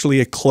is actually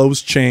a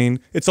closed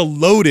chain. It's a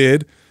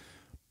loaded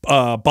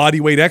body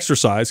weight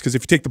exercise, because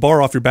if you take the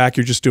bar off your back,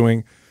 you're just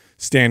doing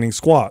standing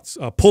squats.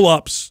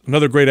 Pull-ups,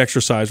 another great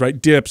exercise,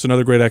 right? Dips,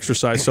 another great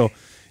exercise. So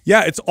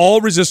yeah, it's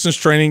all resistance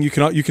training. You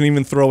can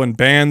even throw in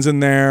bands in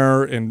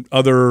there and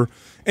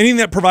anything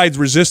that provides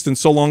resistance,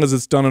 so long as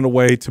it's done in a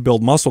way to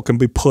build muscle, can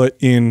be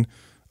put in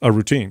a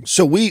routine.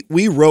 So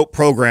we wrote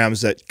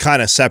programs that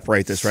kind of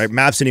separate this, right?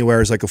 Maps Anywhere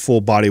is like a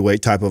full body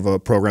weight type of a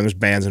program. There's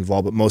bands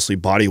involved, but mostly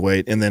body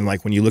weight. And then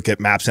like when you look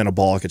at Maps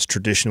Anabolic, it's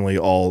traditionally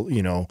all,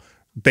 you know,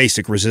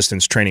 basic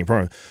resistance training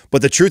program.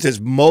 But the truth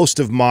is, most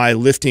of my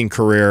lifting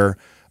career,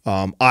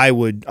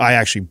 I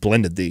actually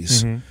blended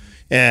these.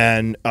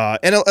 And a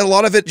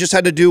lot of it just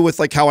had to do with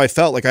like how I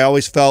felt. Like I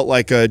always felt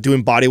like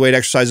doing body weight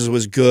exercises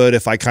was good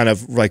if I kind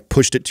of like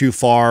pushed it too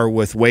far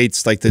with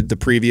weights like the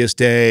previous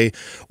day,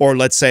 or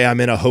let's say I'm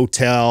in a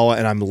hotel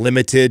and I'm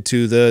limited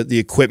to the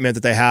equipment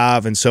that they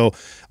have, and so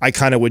I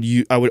kind of would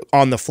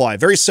on the fly.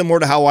 Very similar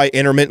to how I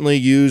intermittently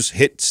use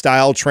HIIT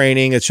style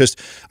training. It's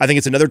just, I think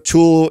it's another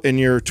tool in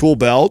your tool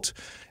belt.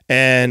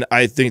 And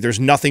I think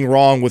there's nothing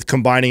wrong with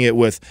combining it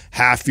with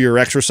half your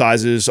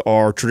exercises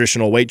are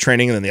traditional weight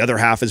training and then the other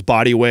half is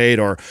body weight.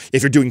 Or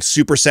if you're doing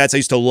supersets, I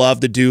used to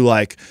love to do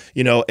like,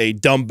 you know, a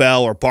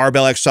dumbbell or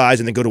barbell exercise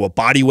and then go to a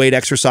body weight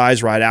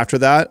exercise right after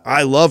that.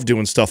 I love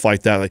doing stuff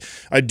like that. Like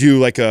I do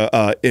like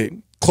a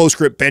close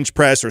grip bench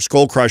press or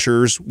skull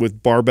crushers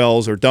with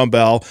barbells or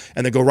dumbbell,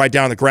 and then go right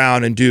down on the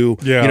ground and do,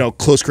 you know,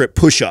 close grip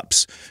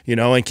push-ups, you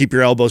know, and keep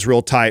your elbows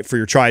real tight for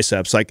your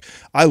triceps. Like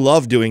I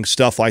love doing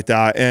stuff like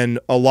that. And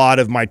a lot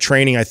of my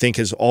training, I think,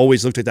 has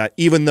always looked at that,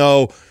 even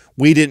though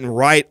we didn't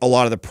write a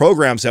lot of the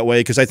programs that way,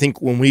 because I think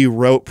when we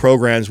wrote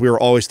programs, we were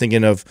always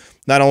thinking of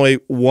not only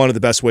one of the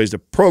best ways to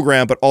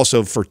program, but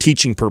also for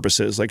teaching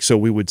purposes. Like, so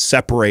we would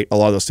separate a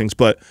lot of those things.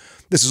 But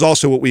this is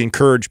also what we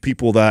encourage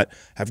people that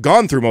have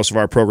gone through most of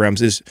our programs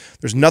is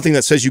there's nothing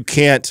that says you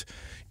can't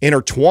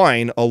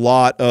intertwine a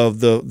lot of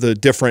the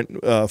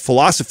different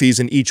philosophies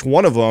in each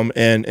one of them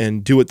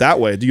and do it that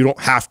way. You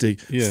don't have to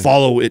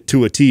follow it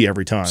to a T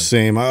every time.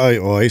 Same.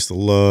 I used to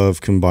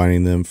love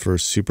combining them for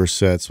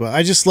supersets. But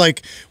I just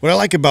like, what I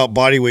like about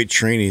body weight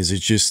training is it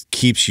just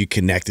keeps you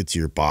connected to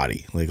your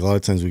body. Like a lot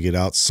of times we get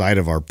outside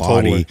of our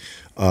body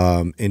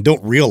and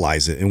don't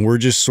realize it. And we're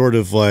just sort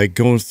of like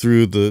going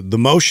through the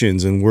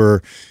motions, and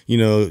we're, you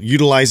know,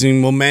 utilizing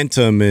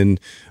momentum, and,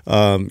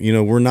 you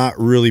know, we're not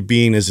really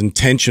being as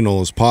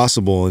intentional as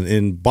possible.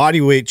 And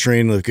body weight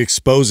training like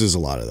exposes a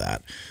lot of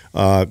that.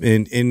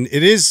 And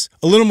it is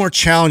a little more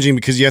challenging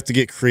because you have to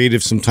get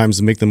creative sometimes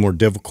to make them more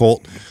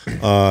difficult,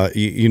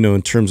 you know,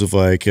 in terms of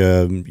like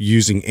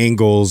using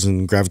angles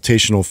and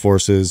gravitational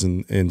forces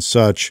and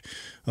such.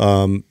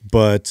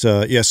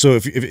 Yeah, so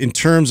if in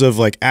terms of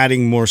like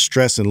adding more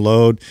stress and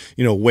load,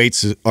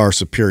 weights are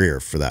superior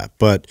for that.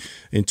 But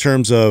in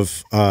terms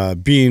of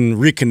being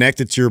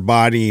reconnected to your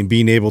body and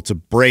being able to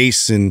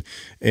brace and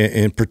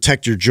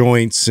protect your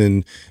joints,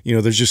 and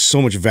there's just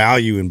so much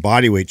value in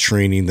body weight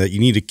training that you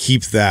need to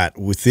keep that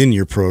within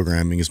your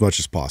programming as much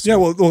as possible. Yeah,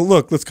 well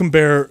look, let's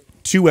compare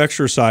two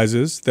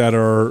exercises that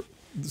are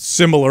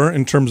similar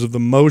in terms of the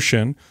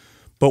motion,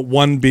 but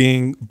one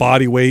being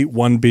body weight,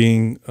 one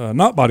being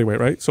not body weight,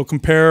 right? So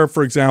compare,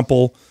 for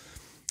example,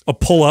 a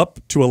pull-up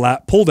to a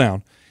lat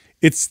pull-down.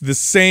 It's the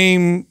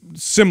same,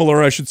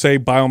 similar, I should say,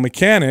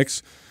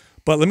 biomechanics,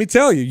 but let me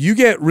tell you, you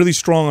get really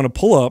strong on a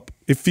pull-up,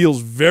 it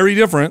feels very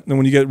different than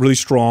when you get really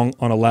strong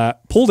on a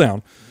lat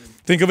pull-down.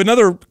 Think of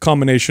another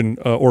combination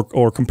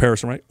or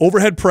comparison, right?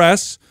 Overhead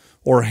press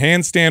or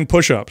handstand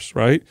push-ups,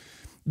 right?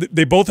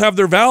 They both have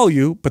their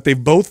value, but they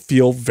both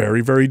feel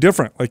very, very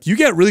different. Like you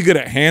get really good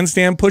at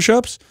handstand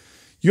push-ups,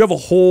 you have a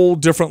whole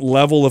different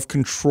level of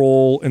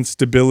control and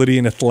stability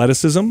and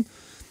athleticism.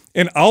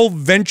 And I'll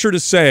venture to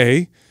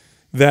say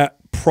that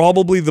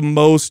probably the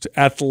most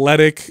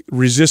athletic,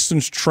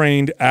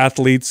 resistance-trained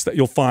athletes that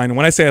you'll find, and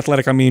when I say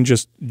athletic, I mean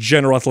just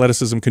general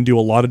athleticism, can do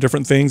a lot of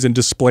different things and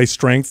display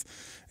strength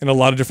in a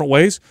lot of different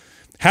ways,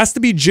 has to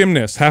be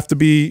gymnasts, have to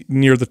be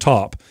near the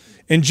top.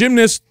 And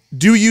gymnasts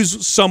do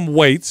use some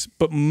weights,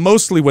 but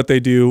mostly what they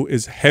do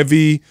is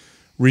heavy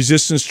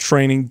resistance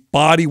training,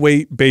 body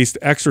weight based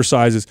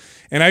exercises.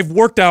 And I've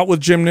worked out with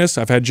gymnasts.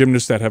 I've had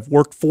gymnasts that have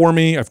worked for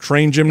me. I've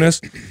trained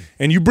gymnasts.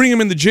 And you bring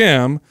them in the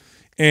gym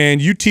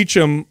and you teach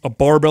them a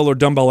barbell or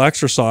dumbbell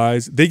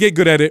exercise, they get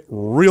good at it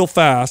real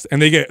fast, and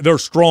they're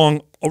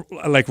strong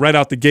like right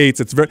out the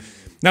gates.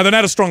 Now they're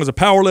not as strong as a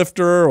power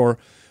lifter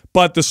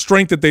but the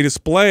strength that they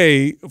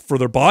display for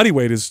their body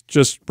weight is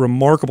just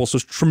remarkable. So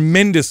it's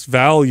tremendous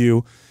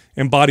value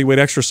in body weight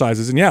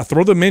exercises. And yeah,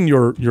 throw them in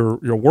your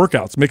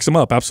workouts. Mix them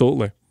up,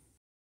 absolutely.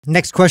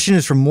 Next question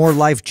is from More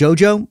Life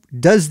Jojo.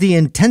 Does the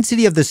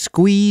intensity of the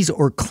squeeze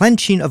or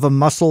clenching of a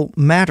muscle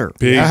matter?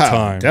 Big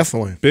time.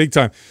 Definitely. Big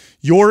time.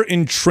 Your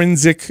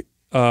intrinsic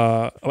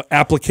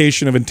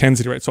application of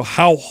intensity, right? So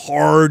how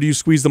hard you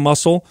squeeze the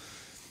muscle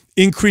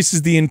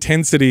increases the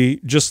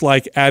intensity, just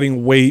like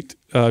adding weight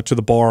to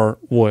the bar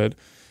would.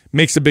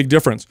 Makes a big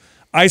difference.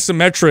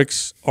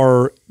 Isometrics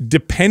are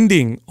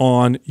depending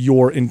on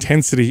your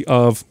intensity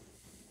of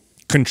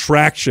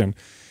contraction.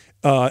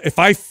 If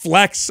I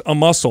flex a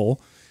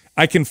muscle,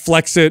 I can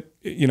flex it,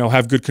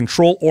 have good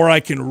control, or I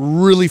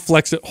can really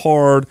flex it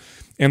hard.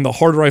 And the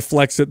harder I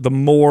flex it, the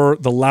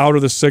louder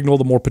the signal,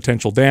 the more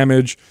potential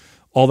damage,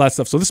 all that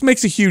stuff. So this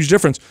makes a huge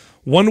difference.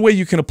 One way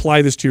you can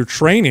apply this to your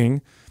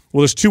training,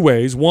 well, there's two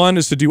ways. One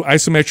is to do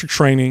isometric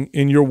training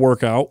in your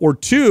workout, or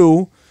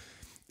two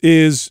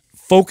is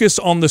focus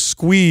on the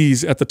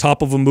squeeze at the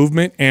top of a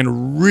movement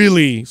and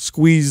really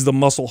squeeze the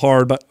muscle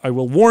hard. But I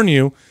will warn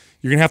you,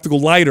 you're going to have to go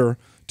lighter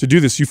to do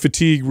this. You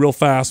fatigue real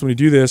fast when you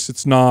do this.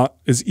 It's not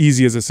as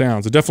easy as it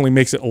sounds. It definitely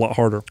makes it a lot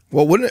harder.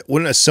 Well,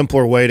 wouldn't a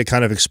simpler way to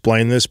kind of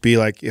explain this be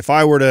like if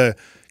I were to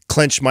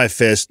clench my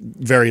fist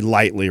very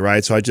lightly,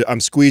 right? So I'm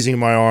squeezing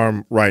my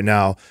arm right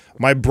now.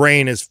 My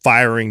brain is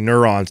firing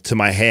neurons to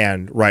my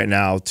hand right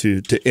now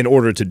in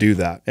order to do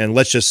that. And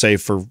let's just say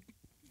for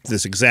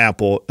this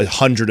example,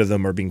 100 of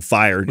them are being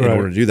fired in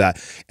order to do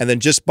that. And then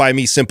just by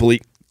me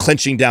simply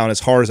clenching down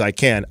as hard as I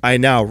can, I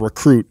now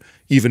recruit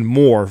even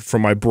more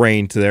from my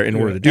brain to there in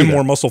order to do that. And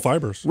more muscle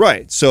fibers.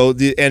 Right. So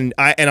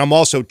I'm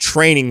also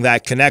training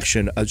that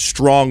connection, a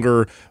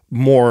stronger,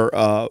 more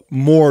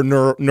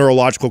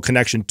neurological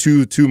connection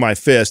to my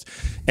fist.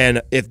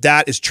 And if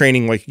that is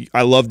training, like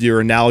I loved your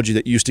analogy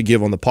that you used to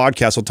give on the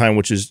podcast all the time,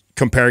 which is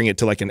comparing it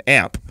to like an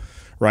amp.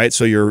 Right,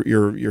 so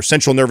your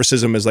central nervous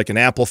system is like an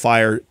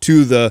amplifier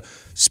to the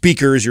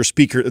speakers.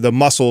 The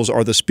muscles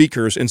are the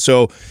speakers, and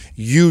so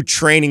you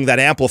training that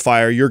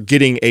amplifier, you're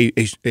getting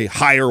a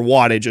higher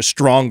wattage, a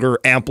stronger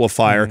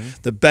amplifier.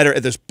 The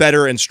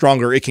better and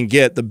stronger it can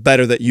get, the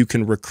better that you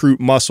can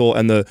recruit muscle,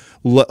 and the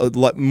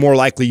more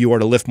likely you are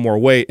to lift more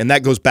weight. And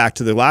that goes back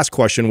to the last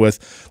question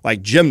with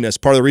like gymnasts.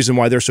 Part of the reason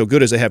why they're so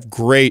good is they have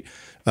great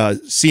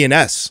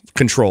CNS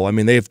control. I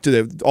mean, they've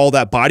all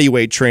that body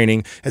weight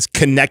training has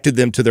connected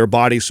them to their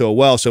body so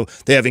well. So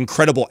they have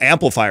incredible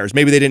amplifiers.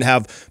 Maybe they didn't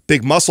have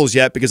big muscles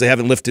yet because they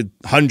haven't lifted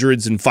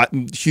hundreds and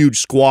huge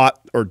squat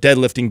or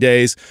deadlifting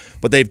days,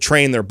 but they've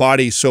trained their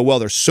body so well.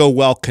 They're so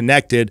well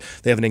connected.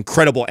 They have an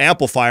incredible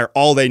amplifier.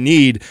 All they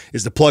need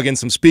is to plug in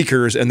some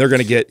speakers, and they're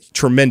going to get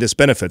tremendous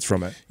benefits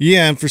from it.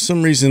 Yeah, and for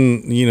some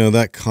reason,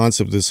 that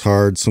concept is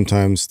hard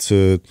sometimes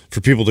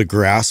for people to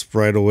grasp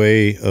right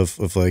away.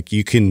 Of like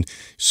you can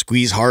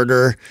squeeze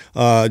harder.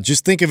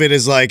 Just think of it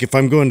as like if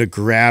I'm going to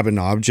grab an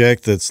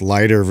object that's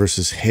lighter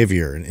versus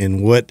heavier,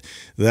 and what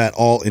that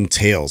all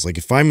entails. Like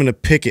if I'm going to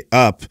pick it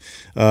up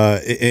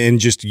and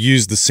just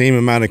use the same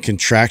amount of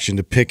contraction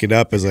to pick it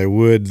up as I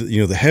would,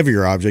 the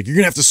heavier object, you're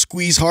going to have to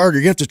squeeze harder.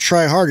 You're going to have to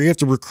try harder. You have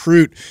to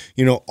recruit,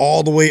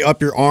 all the way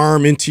up your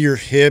arm into your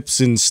hips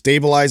and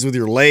stabilize with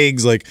your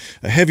legs. Like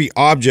a heavy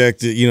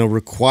object,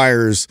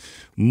 requires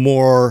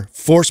more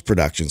force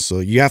production. So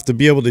you have to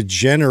be able to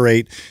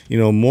generate,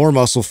 more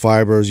muscle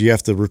fibers. You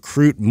have to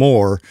recruit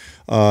more,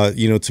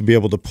 to be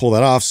able to pull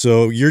that off.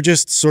 So you're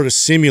just sort of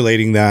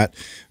simulating that,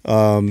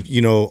 on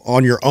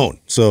your own.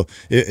 So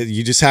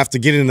you just have to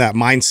get into that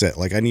mindset.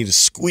 Like, I need to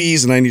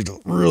squeeze and I need to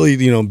really,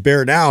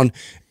 bear down.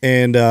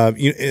 And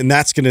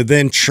that's going to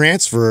then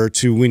transfer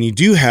to when you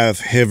do have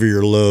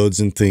heavier loads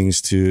and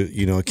things to,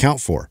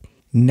 account for.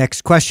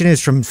 Next question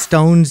is from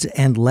Stones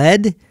and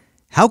Lead.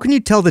 How can you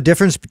tell the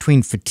difference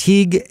between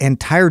fatigue and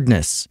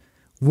tiredness?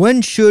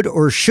 When should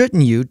or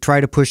shouldn't you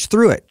try to push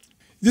through it?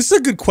 This is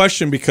a good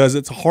question because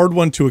it's a hard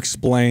one to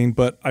explain,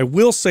 but I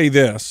will say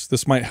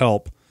this might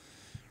help.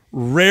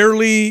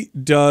 Rarely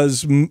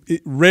is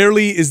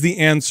the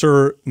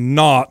answer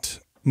not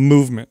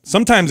movement.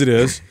 Sometimes it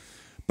is,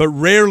 but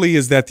rarely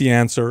is that the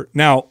answer.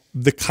 Now,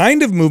 the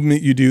kind of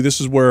movement you do,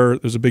 this is where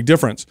there's a big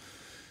difference.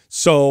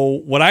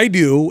 So what I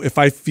do if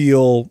I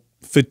feel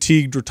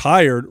fatigued or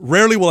tired,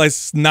 rarely will I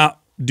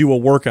not do a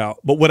workout.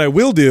 But what I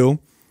will do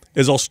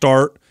is I'll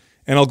start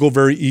and I'll go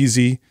very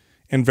easy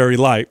and very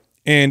light.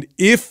 And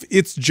if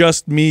it's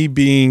just me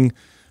being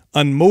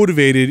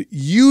unmotivated,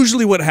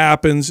 usually what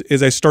happens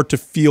is I start to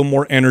feel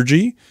more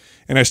energy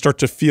and I start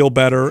to feel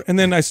better, and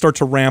then I start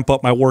to ramp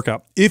up my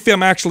workout. If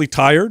I'm actually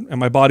tired and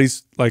my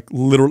body's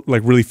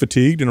really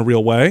fatigued in a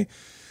real way,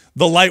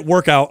 the light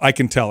workout, I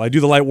can tell. I do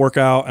the light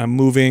workout, I'm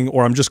moving,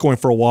 or I'm just going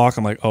for a walk.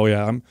 I'm like, oh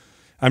yeah,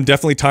 I'm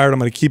definitely tired. I'm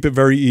going to keep it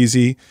very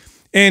easy.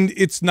 And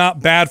it's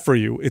not bad for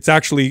you. It's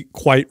actually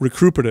quite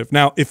recuperative.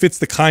 Now, if it's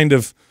the kind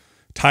of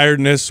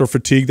tiredness or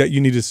fatigue that you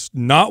need to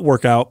not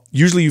work out,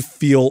 usually you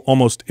feel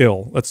almost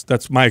ill.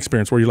 That's my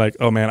experience, where you're like,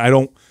 oh man, I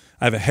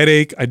have a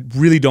headache. I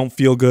really don't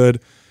feel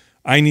good.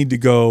 I need to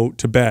go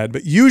to bed.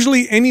 But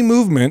usually any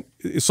movement,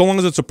 so long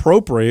as it's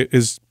appropriate,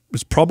 is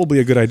probably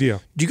a good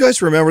idea. Do you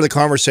guys remember the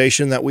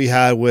conversation that we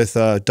had with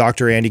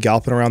Dr. Andy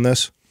Galpin around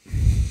this?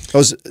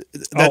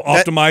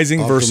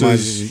 Optimizing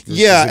versus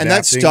yeah, adapting. And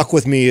that stuck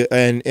with me,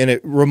 and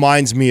it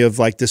reminds me of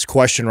like this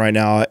question right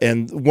now.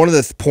 And one of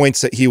the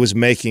points that he was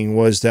making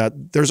was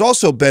that there's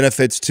also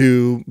benefits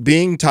to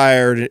being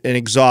tired and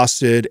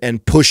exhausted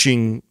and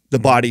pushing the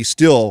body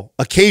still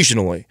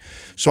occasionally.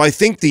 So I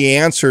think the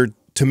answer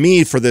to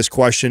me for this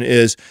question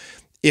is,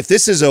 if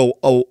this is a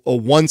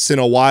once in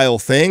a while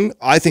thing,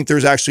 I think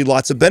there's actually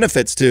lots of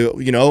benefits to,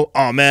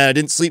 oh man, I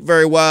didn't sleep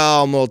very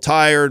well, I'm a little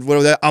tired,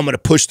 whatever that, I'm going to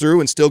push through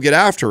and still get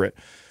after it.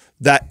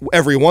 That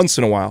every once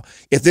in a while.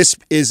 If this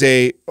is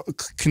a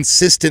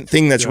consistent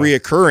thing that's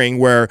reoccurring,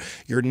 where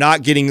you're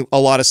not getting a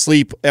lot of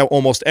sleep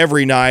almost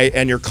every night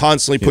and you're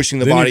constantly pushing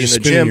the body in the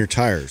gym, your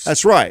tires.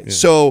 That's right. Yeah.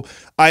 So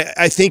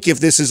I think if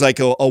this is like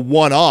a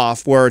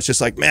one-off where it's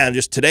just like, man,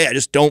 just today I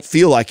just don't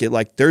feel like it.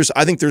 Like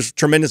I think there's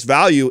tremendous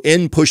value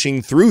in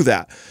pushing through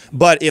that.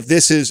 But if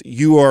this is,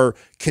 you are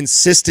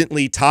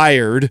consistently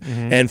tired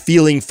and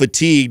feeling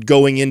fatigued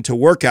going into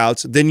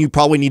workouts, then you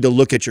probably need to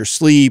look at your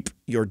sleep,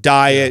 your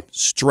diet,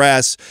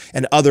 stress,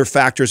 and other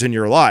factors in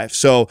your life.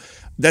 So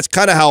that's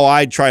kind of how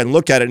I try and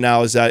look at it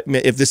now, is that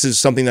if this is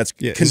something that's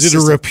is it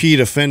a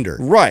repeat offender?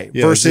 Right,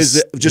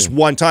 versus just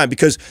one time.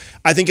 Because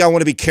I think I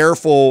want to be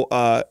careful,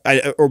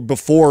 or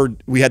before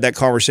we had that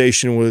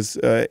conversation with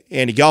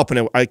Andy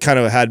Galpin, I kind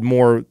of had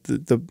more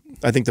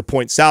I think the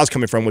point Sal's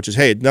coming from, which is,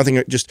 hey,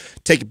 nothing, just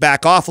take it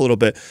back off a little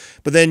bit.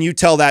 But then you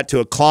tell that to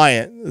a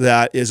client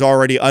that is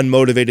already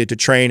unmotivated to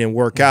train and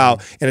work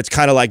out, and it's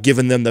kind of like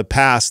giving them the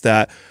pass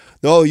that,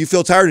 oh, you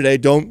feel tired today,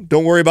 don't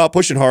worry about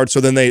pushing hard.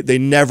 So then they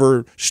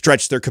never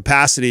stretch their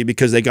capacity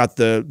because they got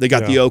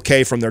the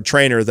okay from their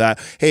trainer that,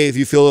 hey, if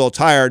you feel a little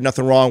tired,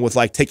 nothing wrong with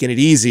like taking it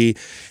easy.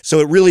 So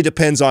it really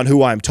depends on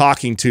who I'm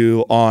talking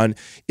to on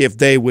if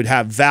they would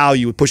have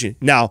value with pushing.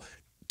 Now,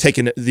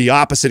 taking the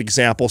opposite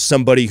example,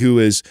 somebody who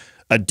is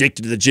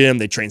addicted to the gym,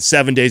 they train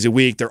 7 days a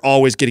week, they're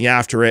always getting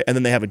after it, and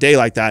then they have a day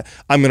like that,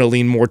 I'm going to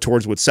lean more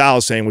towards what Sal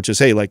is saying, which is,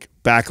 hey, like,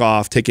 back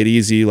off, take it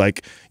easy,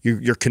 like,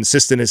 you're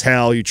consistent as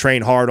hell, you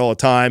train hard all the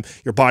time,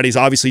 your body's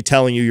obviously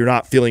telling you you're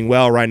not feeling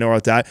well right now,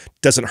 with that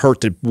doesn't hurt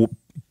to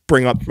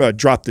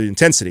drop the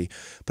intensity.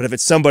 But if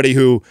it's somebody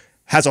who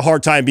has a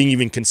hard time being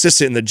even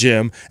consistent in the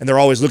gym, and they're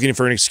always looking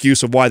for an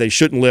excuse of why they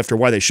shouldn't lift or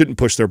why they shouldn't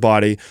push their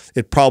body,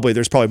 there's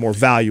probably more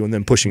value in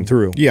them pushing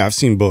through. Yeah, I've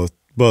seen both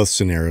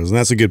scenarios, and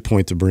that's a good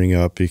point to bring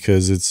up,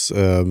 because it's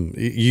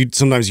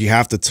sometimes you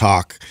have to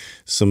talk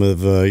some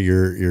of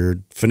your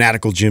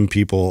fanatical gym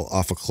people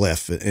off a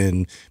cliff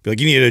and be like,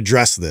 you need to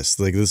address this.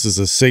 Like, this is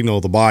a signal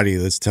of the body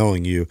that's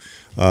telling you,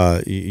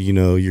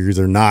 you're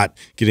either not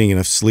getting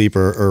enough sleep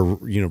or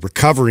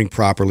recovering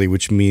properly,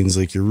 which means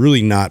like you're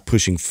really not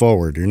pushing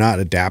forward. You're not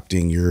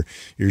adapting. You're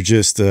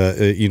just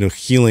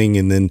healing,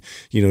 and then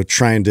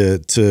trying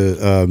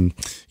to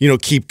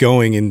keep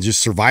going in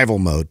just survival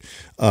mode.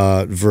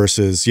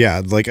 Versus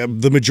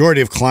the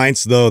majority of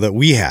clients though that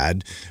we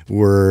had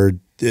were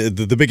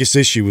the biggest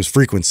issue was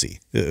frequency.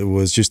 It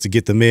was just to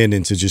get them in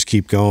and to just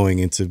keep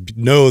going and to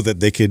know that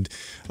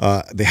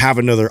they have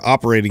another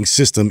operating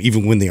system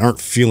even when they aren't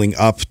feeling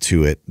up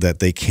to it that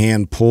they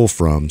can pull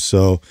from.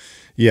 So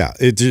Yeah,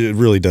 it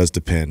really does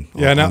depend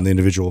on the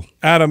individual.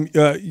 Adam,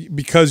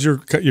 because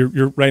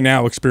you're right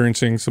now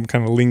experiencing some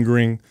kind of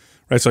lingering,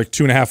 right? It's like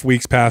 2.5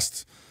 weeks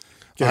past.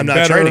 I'm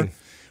not training.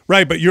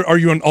 Right, but are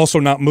you also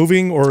not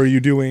moving, or are you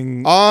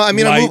doing? I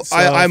mean,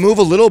 I move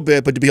a little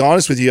bit, but to be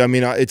honest with you, I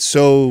mean,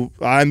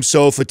 I'm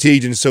so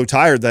fatigued and so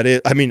tired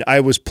that I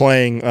was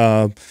playing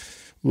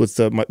with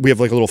we have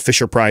like a little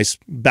Fisher Price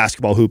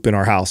basketball hoop in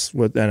our house,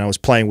 and I was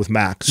playing with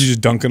Max. You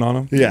just dunking on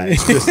him? Yeah, playing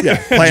just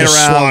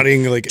around,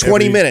 swatting like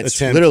 20 minutes,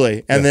 attempt.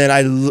 literally, and then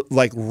I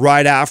like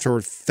right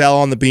afterward fell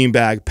on the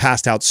beanbag,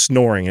 passed out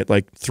snoring at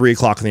like 3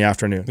 o'clock in the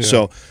afternoon. Yeah.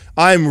 So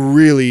I'm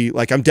really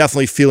I'm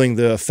definitely feeling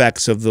the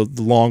effects of the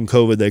long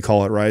COVID, they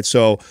call it, right?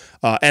 So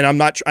and I'm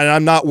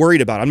not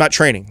worried about it. I'm not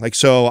training.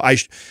 So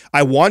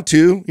I want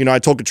to, I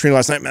told Katrina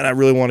last night, man, I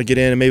really want to get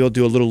in and maybe I'll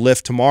do a little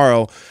lift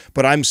tomorrow,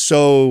 but I'm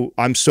so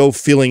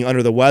feeling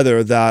under the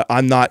weather that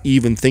I'm not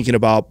even thinking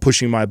about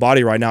pushing my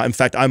body right now. In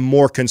fact, I'm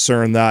more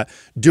concerned that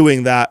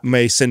doing that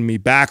may send me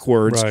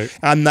backwards. Right.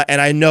 And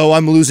I know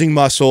I'm losing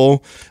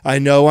muscle. I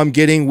know I'm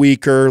getting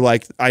weaker.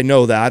 I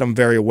know that. I'm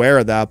very aware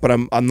of that, but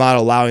I'm not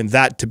allowing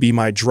that to be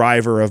my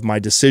driver of my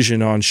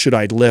decision on should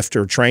I lift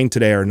or train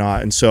today or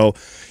not. And so,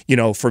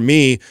 for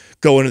me,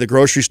 going to the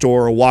grocery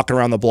store or walking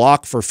around the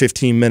block for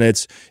 15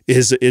 minutes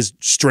is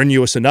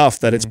strenuous enough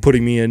that it's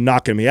putting me and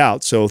knocking me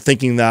out. So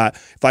thinking that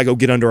if I go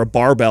get under a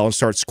barbell and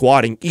start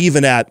squatting,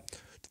 even at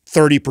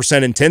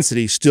 30%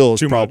 intensity, still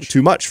is probably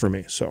too much for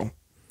me. So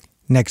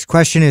next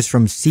question is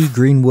from C.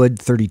 Greenwood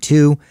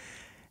 32.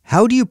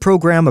 How do you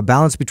program a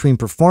balance between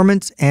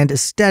performance and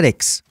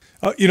aesthetics?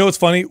 It's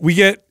funny. We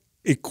get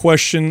a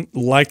question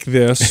like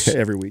this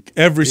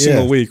every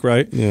single week,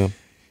 right? Yeah.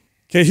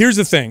 Okay, here's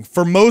the thing.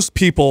 For most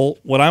people,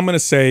 what I'm going to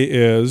say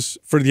is,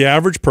 for the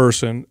average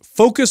person,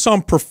 focus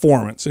on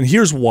performance. And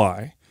here's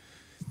why.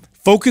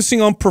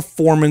 Focusing on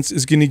performance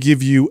is going to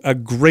give you a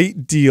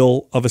great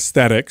deal of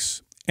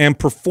aesthetics, and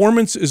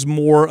performance is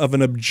more of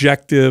an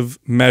objective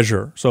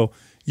measure. So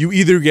you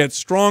either get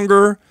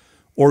stronger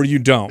or you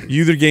don't.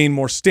 You either gain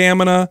more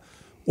stamina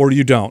or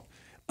you don't.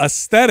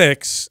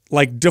 Aesthetics,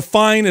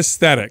 define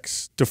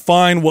aesthetics,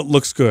 define what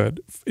looks good.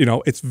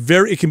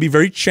 It can be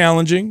very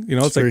challenging.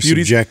 It's like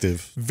beauty,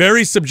 subjective,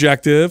 very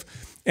subjective,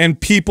 and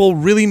people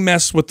really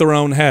mess with their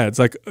own heads.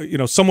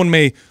 Someone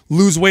may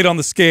lose weight on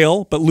the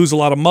scale, but lose a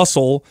lot of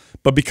muscle,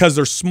 but because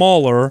they're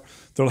smaller,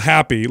 they're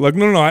happy.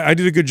 No, I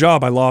did a good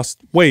job. I lost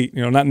weight.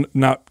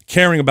 Not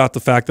caring about the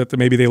fact that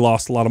maybe they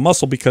lost a lot of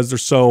muscle because they're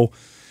so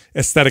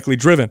aesthetically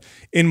driven.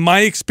 In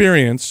my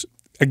experience,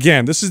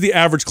 again, this is the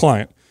average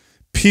client.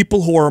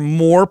 People who are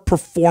more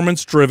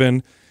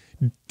performance-driven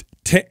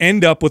to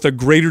end up with a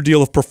greater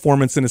deal of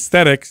performance and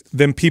aesthetics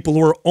than people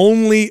who are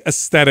only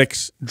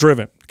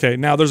aesthetics-driven. Okay,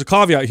 now there's a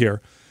caveat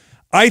here.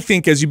 I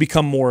think as you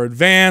become more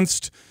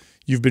advanced,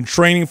 you've been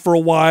training for a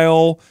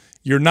while,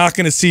 you're not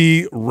going to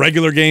see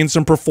regular gains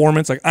in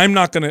performance.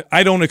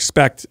 I don't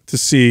expect to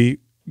see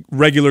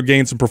regular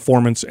gains in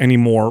performance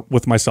anymore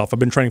with myself. I've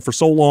been training for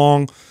so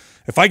long.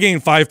 If I gain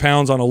 5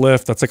 pounds on a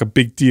lift, that's like a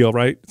big deal,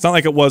 right? It's not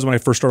like it was when I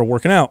first started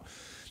working out.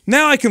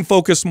 Now I can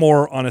focus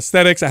more on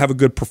aesthetics. I have a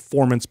good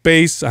performance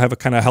base. I have a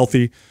kind of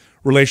healthy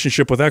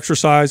relationship with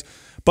exercise.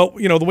 But,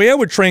 the way I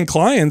would train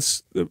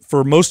clients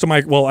for most of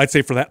I'd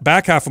say for that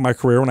back half of my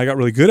career when I got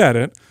really good at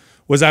it,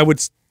 was I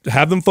would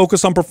have them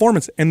focus on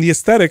performance, and the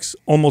aesthetics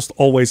almost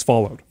always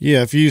followed.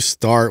 Yeah, if you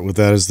start with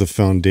that as the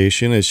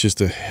foundation, it's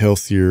just a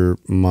healthier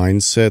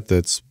mindset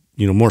that's,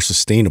 more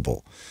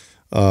sustainable.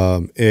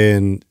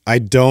 And I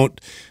don't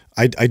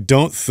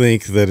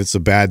think that it's a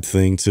bad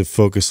thing to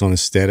focus on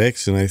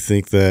aesthetics, and I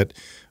think that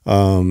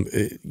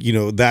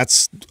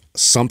that's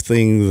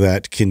something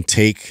that can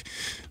take.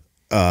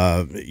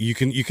 You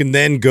can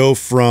then go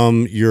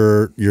from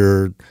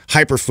your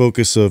hyper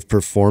focus of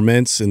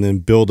performance and then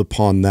build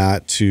upon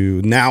that to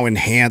now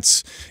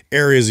enhance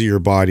areas of your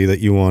body that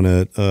you want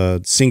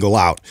to single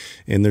out.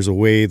 And there's a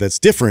way that's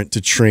different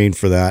to train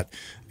for that.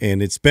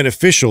 And it's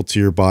beneficial to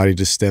your body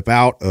to step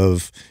out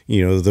of,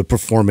 the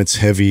performance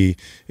heavy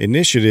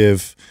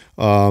initiative.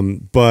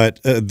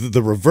 But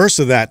the reverse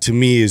of that to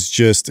me is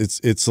just,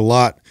 it's a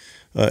lot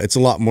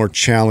more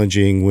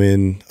challenging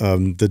when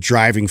the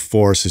driving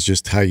force is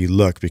just how you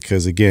look,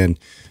 because again,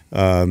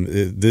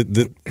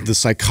 the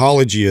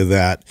psychology of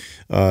that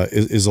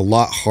is a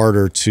lot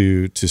harder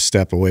to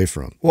step away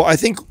from. Well, I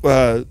think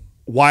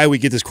why we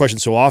get this question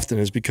so often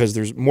is because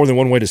there's more than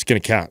one way to skin a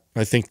cat.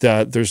 I think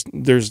that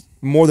there's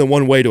more than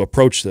one way to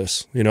approach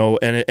this, and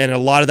a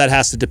lot of that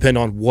has to depend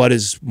on what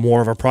is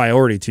more of a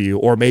priority to you,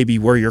 or maybe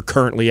where you're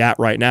currently at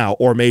right now,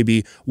 or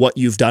maybe what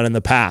you've done in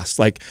the past.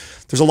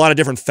 There's a lot of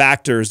different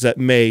factors that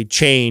may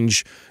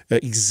change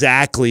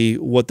exactly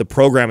what the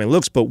programming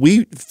looks. But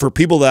for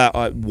people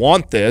that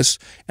want this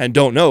and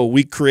don't know,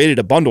 we created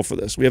a bundle for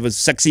this. We have a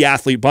sexy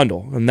athlete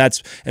bundle,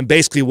 and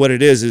basically what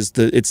it is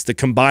it's the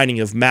combining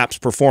of MAPS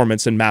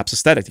performance and MAPS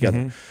aesthetic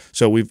together.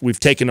 So we've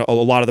taken a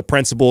lot of the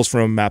principles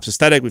from MAPS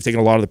aesthetic. We've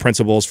taken a lot of the principles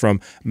principles from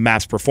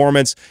MAPS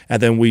Performance,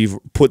 and then we've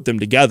put them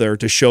together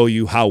to show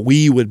you how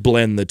we would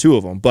blend the two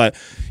of them. But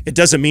it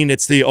doesn't mean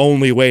it's the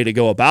only way to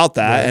go about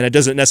that, and it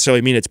doesn't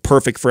necessarily mean it's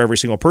perfect for every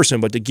single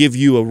person, but to give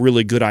you a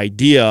really good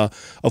idea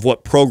of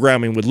what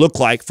programming would look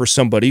like for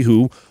somebody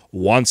who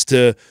wants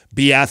to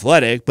be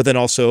athletic, but then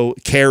also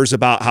cares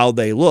about how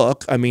they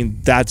look. I mean,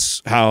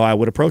 that's how I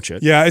would approach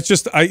it. Yeah, it's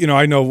just I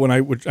know when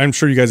I'm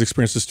sure you guys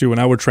experience this too. When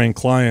I would train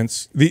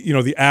clients,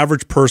 the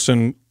average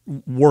person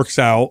works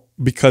out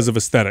because of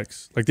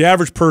aesthetics. Like the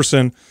average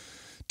person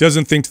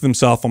doesn't think to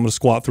themselves, "I'm going to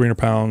squat 300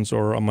 pounds,"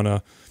 or "I'm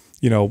going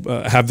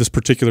to have this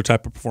particular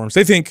type of performance."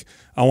 They think,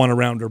 "I want a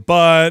rounder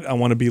butt. I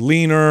want to be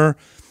leaner."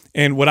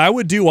 And what I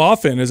would do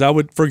often is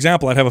for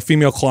example, I'd have a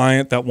female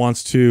client that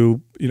wants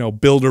to,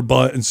 build her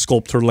butt and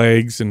sculpt her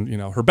legs and,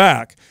 her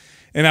back.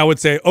 And I would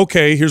say,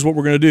 okay, here's what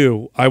we're going to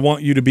do. I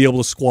want you to be able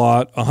to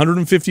squat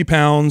 150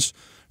 pounds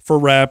for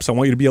reps. I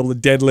want you to be able to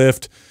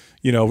deadlift,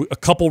 a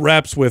couple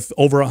reps with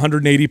over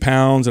 180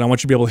 pounds. And I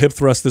want you to be able to hip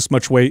thrust this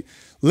much weight.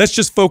 Let's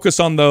just focus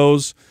on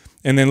those.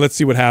 And then let's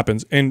see what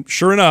happens. And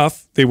sure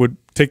enough, they would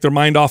take their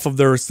mind off of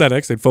their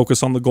aesthetics. They'd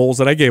focus on the goals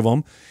that I gave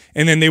them.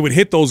 And then they would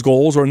hit those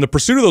goals, or in the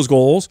pursuit of those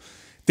goals,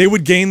 they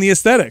would gain the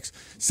aesthetics.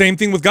 Same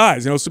thing with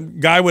guys.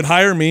 Some guy would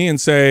hire me and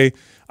say,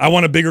 "I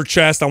want a bigger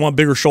chest. I want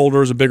bigger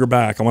shoulders, a bigger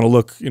back. I want to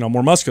look,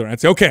 more muscular." And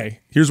I'd say, "Okay,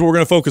 here's what we're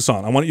going to focus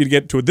on. I want you to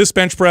get to this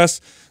bench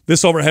press,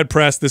 this overhead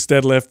press, this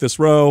deadlift, this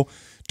row.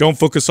 Don't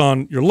focus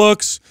on your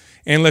looks,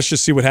 and let's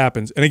just see what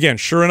happens." And again,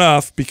 sure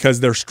enough,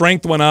 because their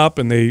strength went up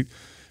and they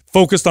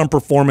focused on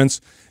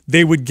performance,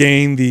 they would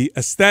gain the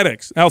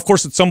aesthetics. Now, of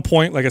course, at some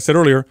point, like I said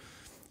earlier,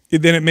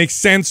 then it makes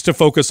sense to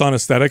focus on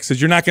aesthetics,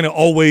 because you're not going to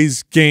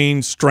always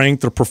gain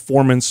strength or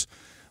performance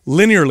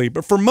linearly.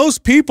 But for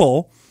most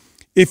people,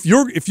 if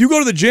you go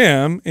to the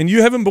gym and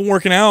you haven't been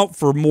working out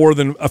for more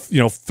than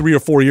 3 or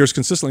 4 years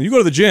consistently, you go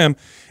to the gym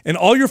and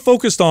all you're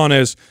focused on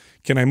is,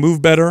 can I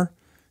move better?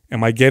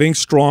 Am I getting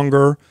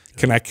stronger?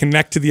 Can I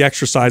connect to the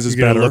exercises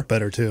better? Look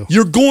better too.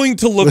 You're going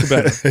to look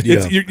better.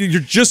 Yeah.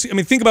 You're just,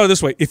 think about it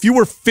this way. If you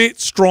were fit,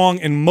 strong,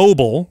 and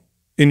mobile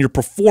in your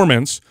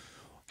performance,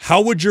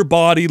 how would your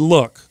body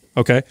look?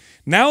 Okay.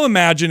 Now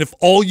imagine if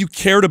all you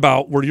cared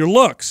about were your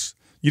looks.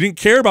 You didn't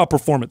care about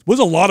performance. There's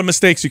a lot of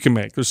mistakes you can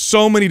make. There's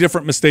so many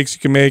different mistakes you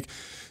can make.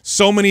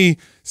 So many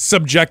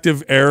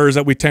subjective errors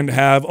that we tend to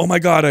have. Oh my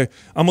God,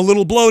 I'm a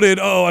little bloated.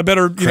 Oh, I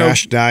better,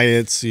 crash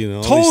diets,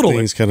 all totally. these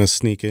things kind of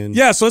sneak in.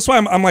 Yeah, so that's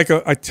why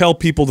I tell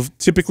people to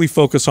typically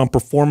focus on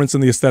performance,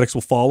 and the aesthetics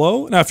will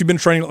follow. Now, if you've been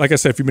training, like I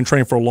said, if you've been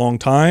training for a long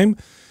time,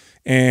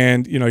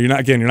 and you're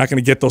not going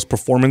to get those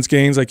performance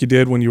gains like you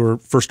did when you were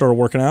first started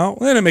working out,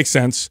 then it makes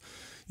sense.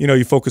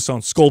 You focus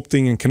on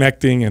sculpting and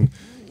connecting, and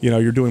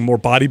you're doing more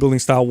bodybuilding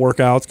style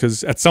workouts,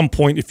 because at some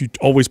point, if you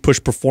always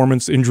push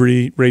performance,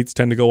 injury rates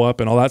tend to go up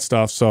and all that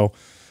stuff. So,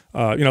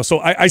 so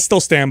I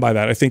still stand by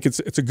that. I think it's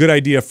a good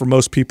idea for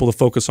most people to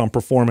focus on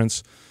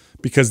performance,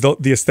 because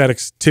the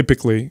aesthetics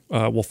typically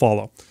will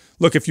follow.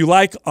 Look, if you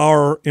like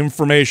our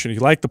information, if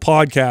you like the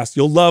podcast,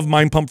 you'll love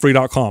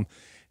mindpumpfree.com.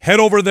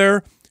 Head over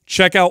there,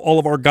 check out all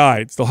of our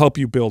guides. They'll help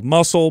you build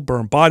muscle,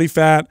 burn body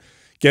fat,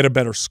 get a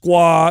better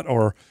squat,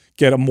 or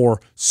get a more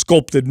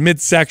sculpted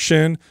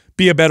midsection,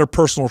 be a better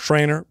personal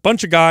trainer.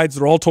 Bunch of guides.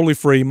 They're all totally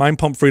free,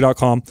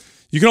 mindpumpfree.com.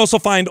 You can also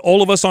find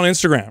all of us on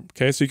Instagram.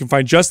 Okay, so you can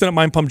find Justin at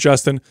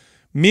mindpumpjustin,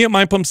 me at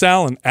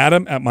mindpumpsal, and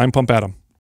Adam at mindpumpadam.